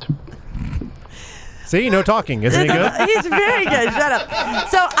 See, no talking. Isn't he good? He's very good. Shut up.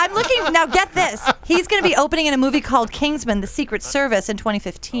 So I'm looking, now get this. He's going to be opening in a movie called Kingsman, The Secret Service in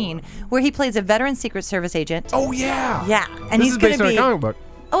 2015, where he plays a veteran Secret Service agent. Oh, yeah. Yeah. And he's based on a comic book.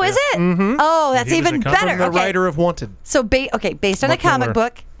 Oh, is it? Mm-hmm. Oh, that's even better. From the writer of Wanted. So, based on a comic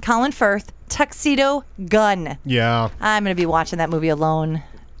book, Colin Firth, Tuxedo Gun. Yeah. I'm going to be watching that movie alone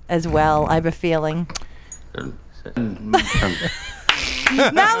as well, I have a feeling.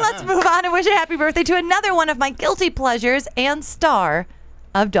 Now let's move on and wish a happy birthday to another one of my guilty pleasures and star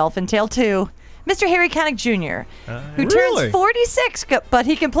of Dolphin Tale 2, Mr. Harry Connick Jr., who turns 46, but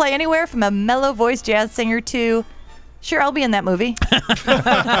he can play anywhere from a mellow-voiced jazz singer to, sure, I'll be in that movie.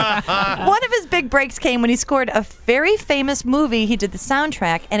 One of his big breaks came when he scored a very famous movie. He did the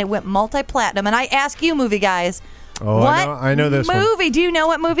soundtrack, and it went multi-platinum. And I ask you, movie guys, what I know this movie? Do you know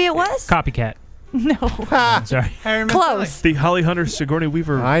what movie it was? Copycat. No. Sorry. Close. The Holly Hunter Sigourney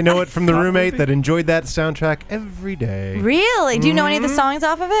Weaver. I know it from the roommate that enjoyed that soundtrack every day. Really? Do you know any of the songs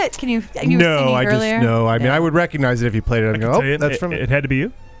off of it? Can you? No, I earlier? just know. I mean, I would recognize it if you played it. I can tell you, that's from it had to be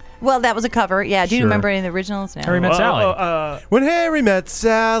you. Well, that was a cover. Yeah. Do you Sure. remember any of the originals? No. Harry Met Sally. When Harry Met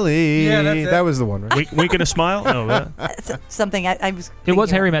Sally. Yeah, that's it. That was the one, right? Wink and a smile? No, Something I was. It was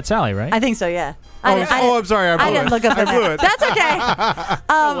thinking Harry of. Met Sally, right? I think so. Yeah. I'm sorry. I blew I didn't it. look up I in blew that. it. That's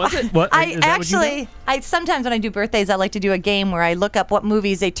okay. Was it? What? I Is that what you actually, sometimes when I do birthdays, I like to do a game where I look up what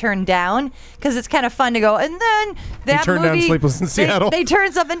movies they turn down because it's kind of fun to go. And then that turned down movie, Sleepless in Seattle. They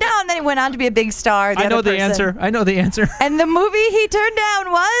turned something down. Then he went on to be a big star. I know the answer. I know the answer. And the movie he turned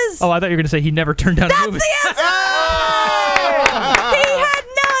down was. Oh, I thought you were going to say he never turned down a That's movie. the answer. He had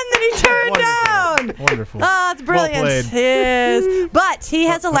none that he turned down. Wonderful. Oh, it's brilliant. Well played. Yes. But he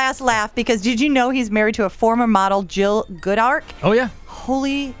has a last laugh because did you know he's married to a former model, Jill Goodark? Oh, yeah.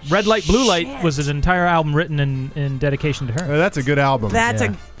 Holy Red Light, Blue Light shit. was his entire album written in dedication to her. That's a good album. That's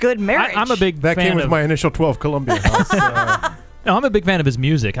a good marriage. I'm a big That fan came with of, my initial 12 Columbia House. No, I'm a big fan of his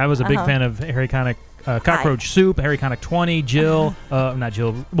music. I was a big fan of Harry Connick, Cockroach Soup, Harry Connick 20, Jill. Not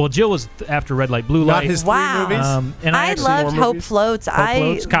Jill. Well, Jill was after Red Light, Blue Light. Not his 3 movies. And I loved Hope Floats. Floats,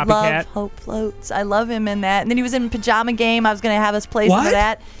 I Copycat. love Hope Floats. I love him in that. And then he was in Pajama Game. I was going to have us play some of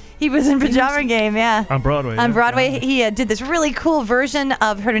that. He was in Pajama Game, yeah. On Broadway. On Broadway, he did this really cool version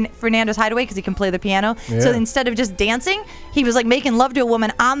of Fernando's Hideaway because he can play the piano. Yeah. So instead of just dancing, he was like making love to a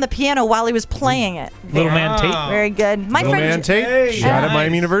woman on the piano while he was playing it. Little Man Tate. Very good. My Little friend Man Tate. Shot at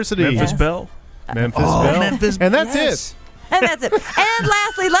Miami University. Memphis Belle. Memphis Belle. And that's it. And that's it. And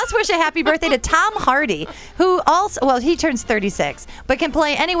lastly, let's wish a happy birthday to Tom Hardy, who also, well, he turns 36, but can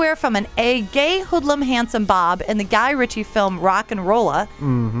play anywhere from a gay hoodlum handsome Bob in the Guy Ritchie film Rock and Rolla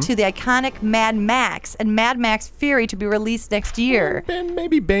to the iconic Mad Max and Mad Max Fury to be released next year. And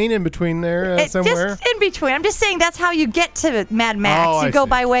maybe Bane in between there somewhere. Just in between. I'm just saying that's how you get to Mad Max. Oh, you I go see.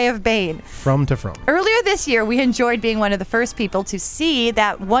 by way of Bane. From to from. Earlier this year, we enjoyed being one of the first people to see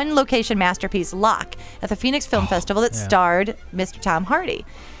that one location masterpiece, Lock, at the Phoenix Film Festival that starred Mr. Tom Hardy.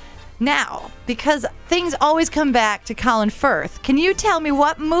 Now, because things always come back to Colin Firth, can you tell me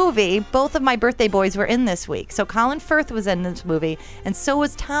what movie both of my birthday boys were in this week? So Colin Firth was in this movie, and so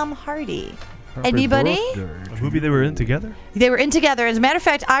was Tom Hardy. Anybody? A movie they were in together? They were in together. As a matter of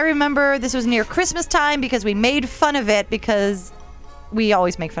fact, I remember this was near Christmas time because we made fun of it because we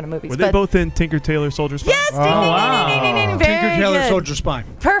always make fun of movies. Were they both in Tinker Tailor Soldier Spy? Yes! Ding, ding, ding, ding, ding, ding. Very Tinker Tailor good. Soldier Spy.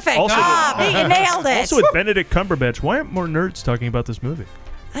 Perfect. Also you nailed it. Also with Benedict Cumberbatch. Why aren't more nerds talking about this movie?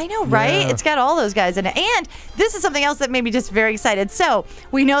 I know, right? Yeah. It's got all those guys in it. And this is something else that made me just very excited. So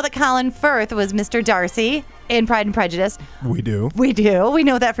we know that Colin Firth was Mr. Darcy in Pride and Prejudice. We do. We do. We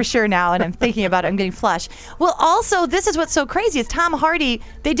know that for sure now, and I'm thinking about it. I'm getting flush. Well, also, this is what's so crazy is Tom Hardy,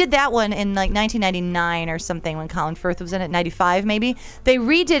 they did that one in like 1999 or something when Colin Firth was in it, 95 maybe. They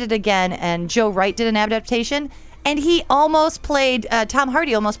redid it again, and Joe Wright did an adaptation, and he almost played, Tom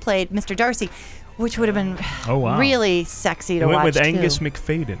Hardy almost played Mr. Darcy, which would have been really sexy to They watch, went with too. Angus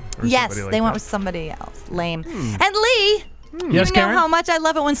McFadden. Or Yes, somebody like they went that. with somebody else. Lame. And Lee, Yes, you know Karen? how much I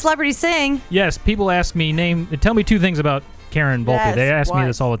love it when celebrities sing. Yes, people ask me, tell me 2 things about Karen Volpe. Yes, They ask me what?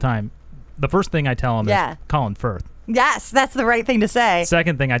 this all the time. The first thing I tell them Yeah. is Colin Firth. Yes, that's the right thing to say.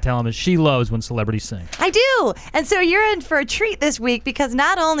 Second thing I tell them is she loves when celebrities sing. I do. And so you're in for a treat this week because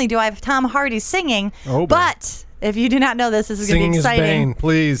not only do I have Tom Hardy singing, Oh, boy. but if you do not know this is going to Singing be is exciting. Bane,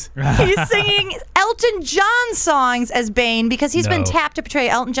 please. He's singing Elton John songs as Bane because he's been No. tapped to portray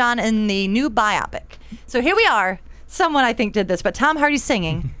Elton John in the new biopic. So here we are. Someone I think did this, but Tom Hardy's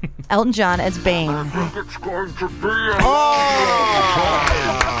singing Elton John as Bane. It's going to be a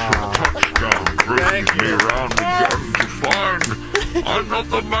touchdown, bringing me around again to find I'm not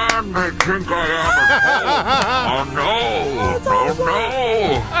the man they think I am at home. Oh no,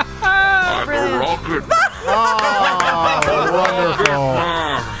 I'm a rocket. Wonderful.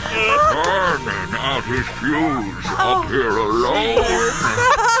 Burning out his fuse up here alone.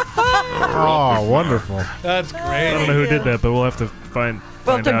 Oh, wonderful. That's great. I don't know who did that, but we'll have to find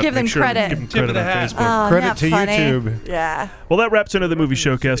We'll have to out. give Make them sure we credit. Give them Tip of credit the on hat. Facebook. Oh, Credit not to funny. YouTube. Yeah. Well, that wraps into the Movie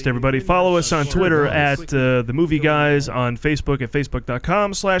Showcast, everybody. Follow us on Twitter at The Movie Guys, on Facebook at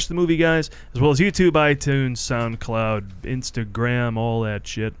facebook.com/The Movie Guys, as well as YouTube, iTunes, SoundCloud, Instagram, all that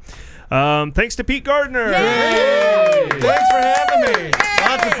shit. Thanks to Pete Gardner. Hey, thanks for having me.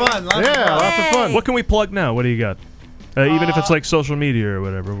 Lots of fun. Lots of fun. What can we plug now? What do you got? Even if it's like social media or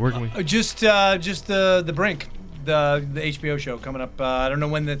whatever. Where can we? Just the Brink, the HBO show coming up. I don't know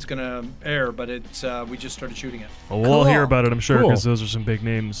when that's gonna air, but it's we just started shooting it. Well, we'll all hear about it, I'm sure, Cool. because those are some big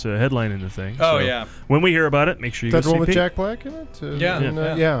names headlining the thing. Oh, So yeah. When we hear about it, make sure you That's go the see one with Pete. Jack Black in it? Yeah. And,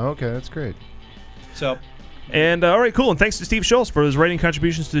 Yeah. yeah, okay, that's great. So And all right, cool. And thanks to Steve Schultz for his writing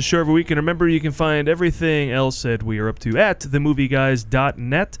contributions to the show every week. And remember, you can find everything else that we are up to at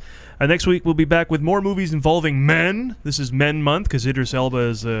themovieguys.net. Next week, we'll be back with more movies involving men. This is Men Month because Idris Elba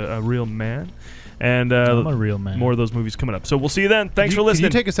is a real man. And I'm a real man. More of those movies coming up. So we'll see you then. Thanks for listening.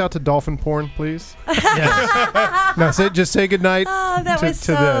 Can you take us out to dolphin porn, please? No, just say goodnight. Oh, that was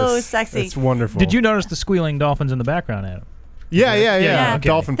to so this. sexy. It's wonderful. Did you notice the squealing dolphins in the background, Adam? Yeah. Okay.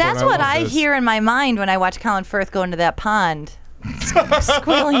 Dolphin porn. That's what love I this. hear in my mind when I watch Colin Firth go into that pond.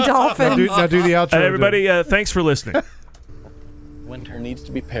 Squealing dolphins. Now do the outro. Everybody, thanks for listening. Winter needs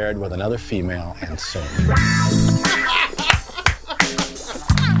to be paired with another female, and soon.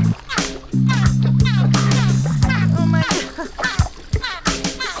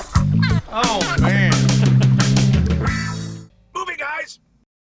 Oh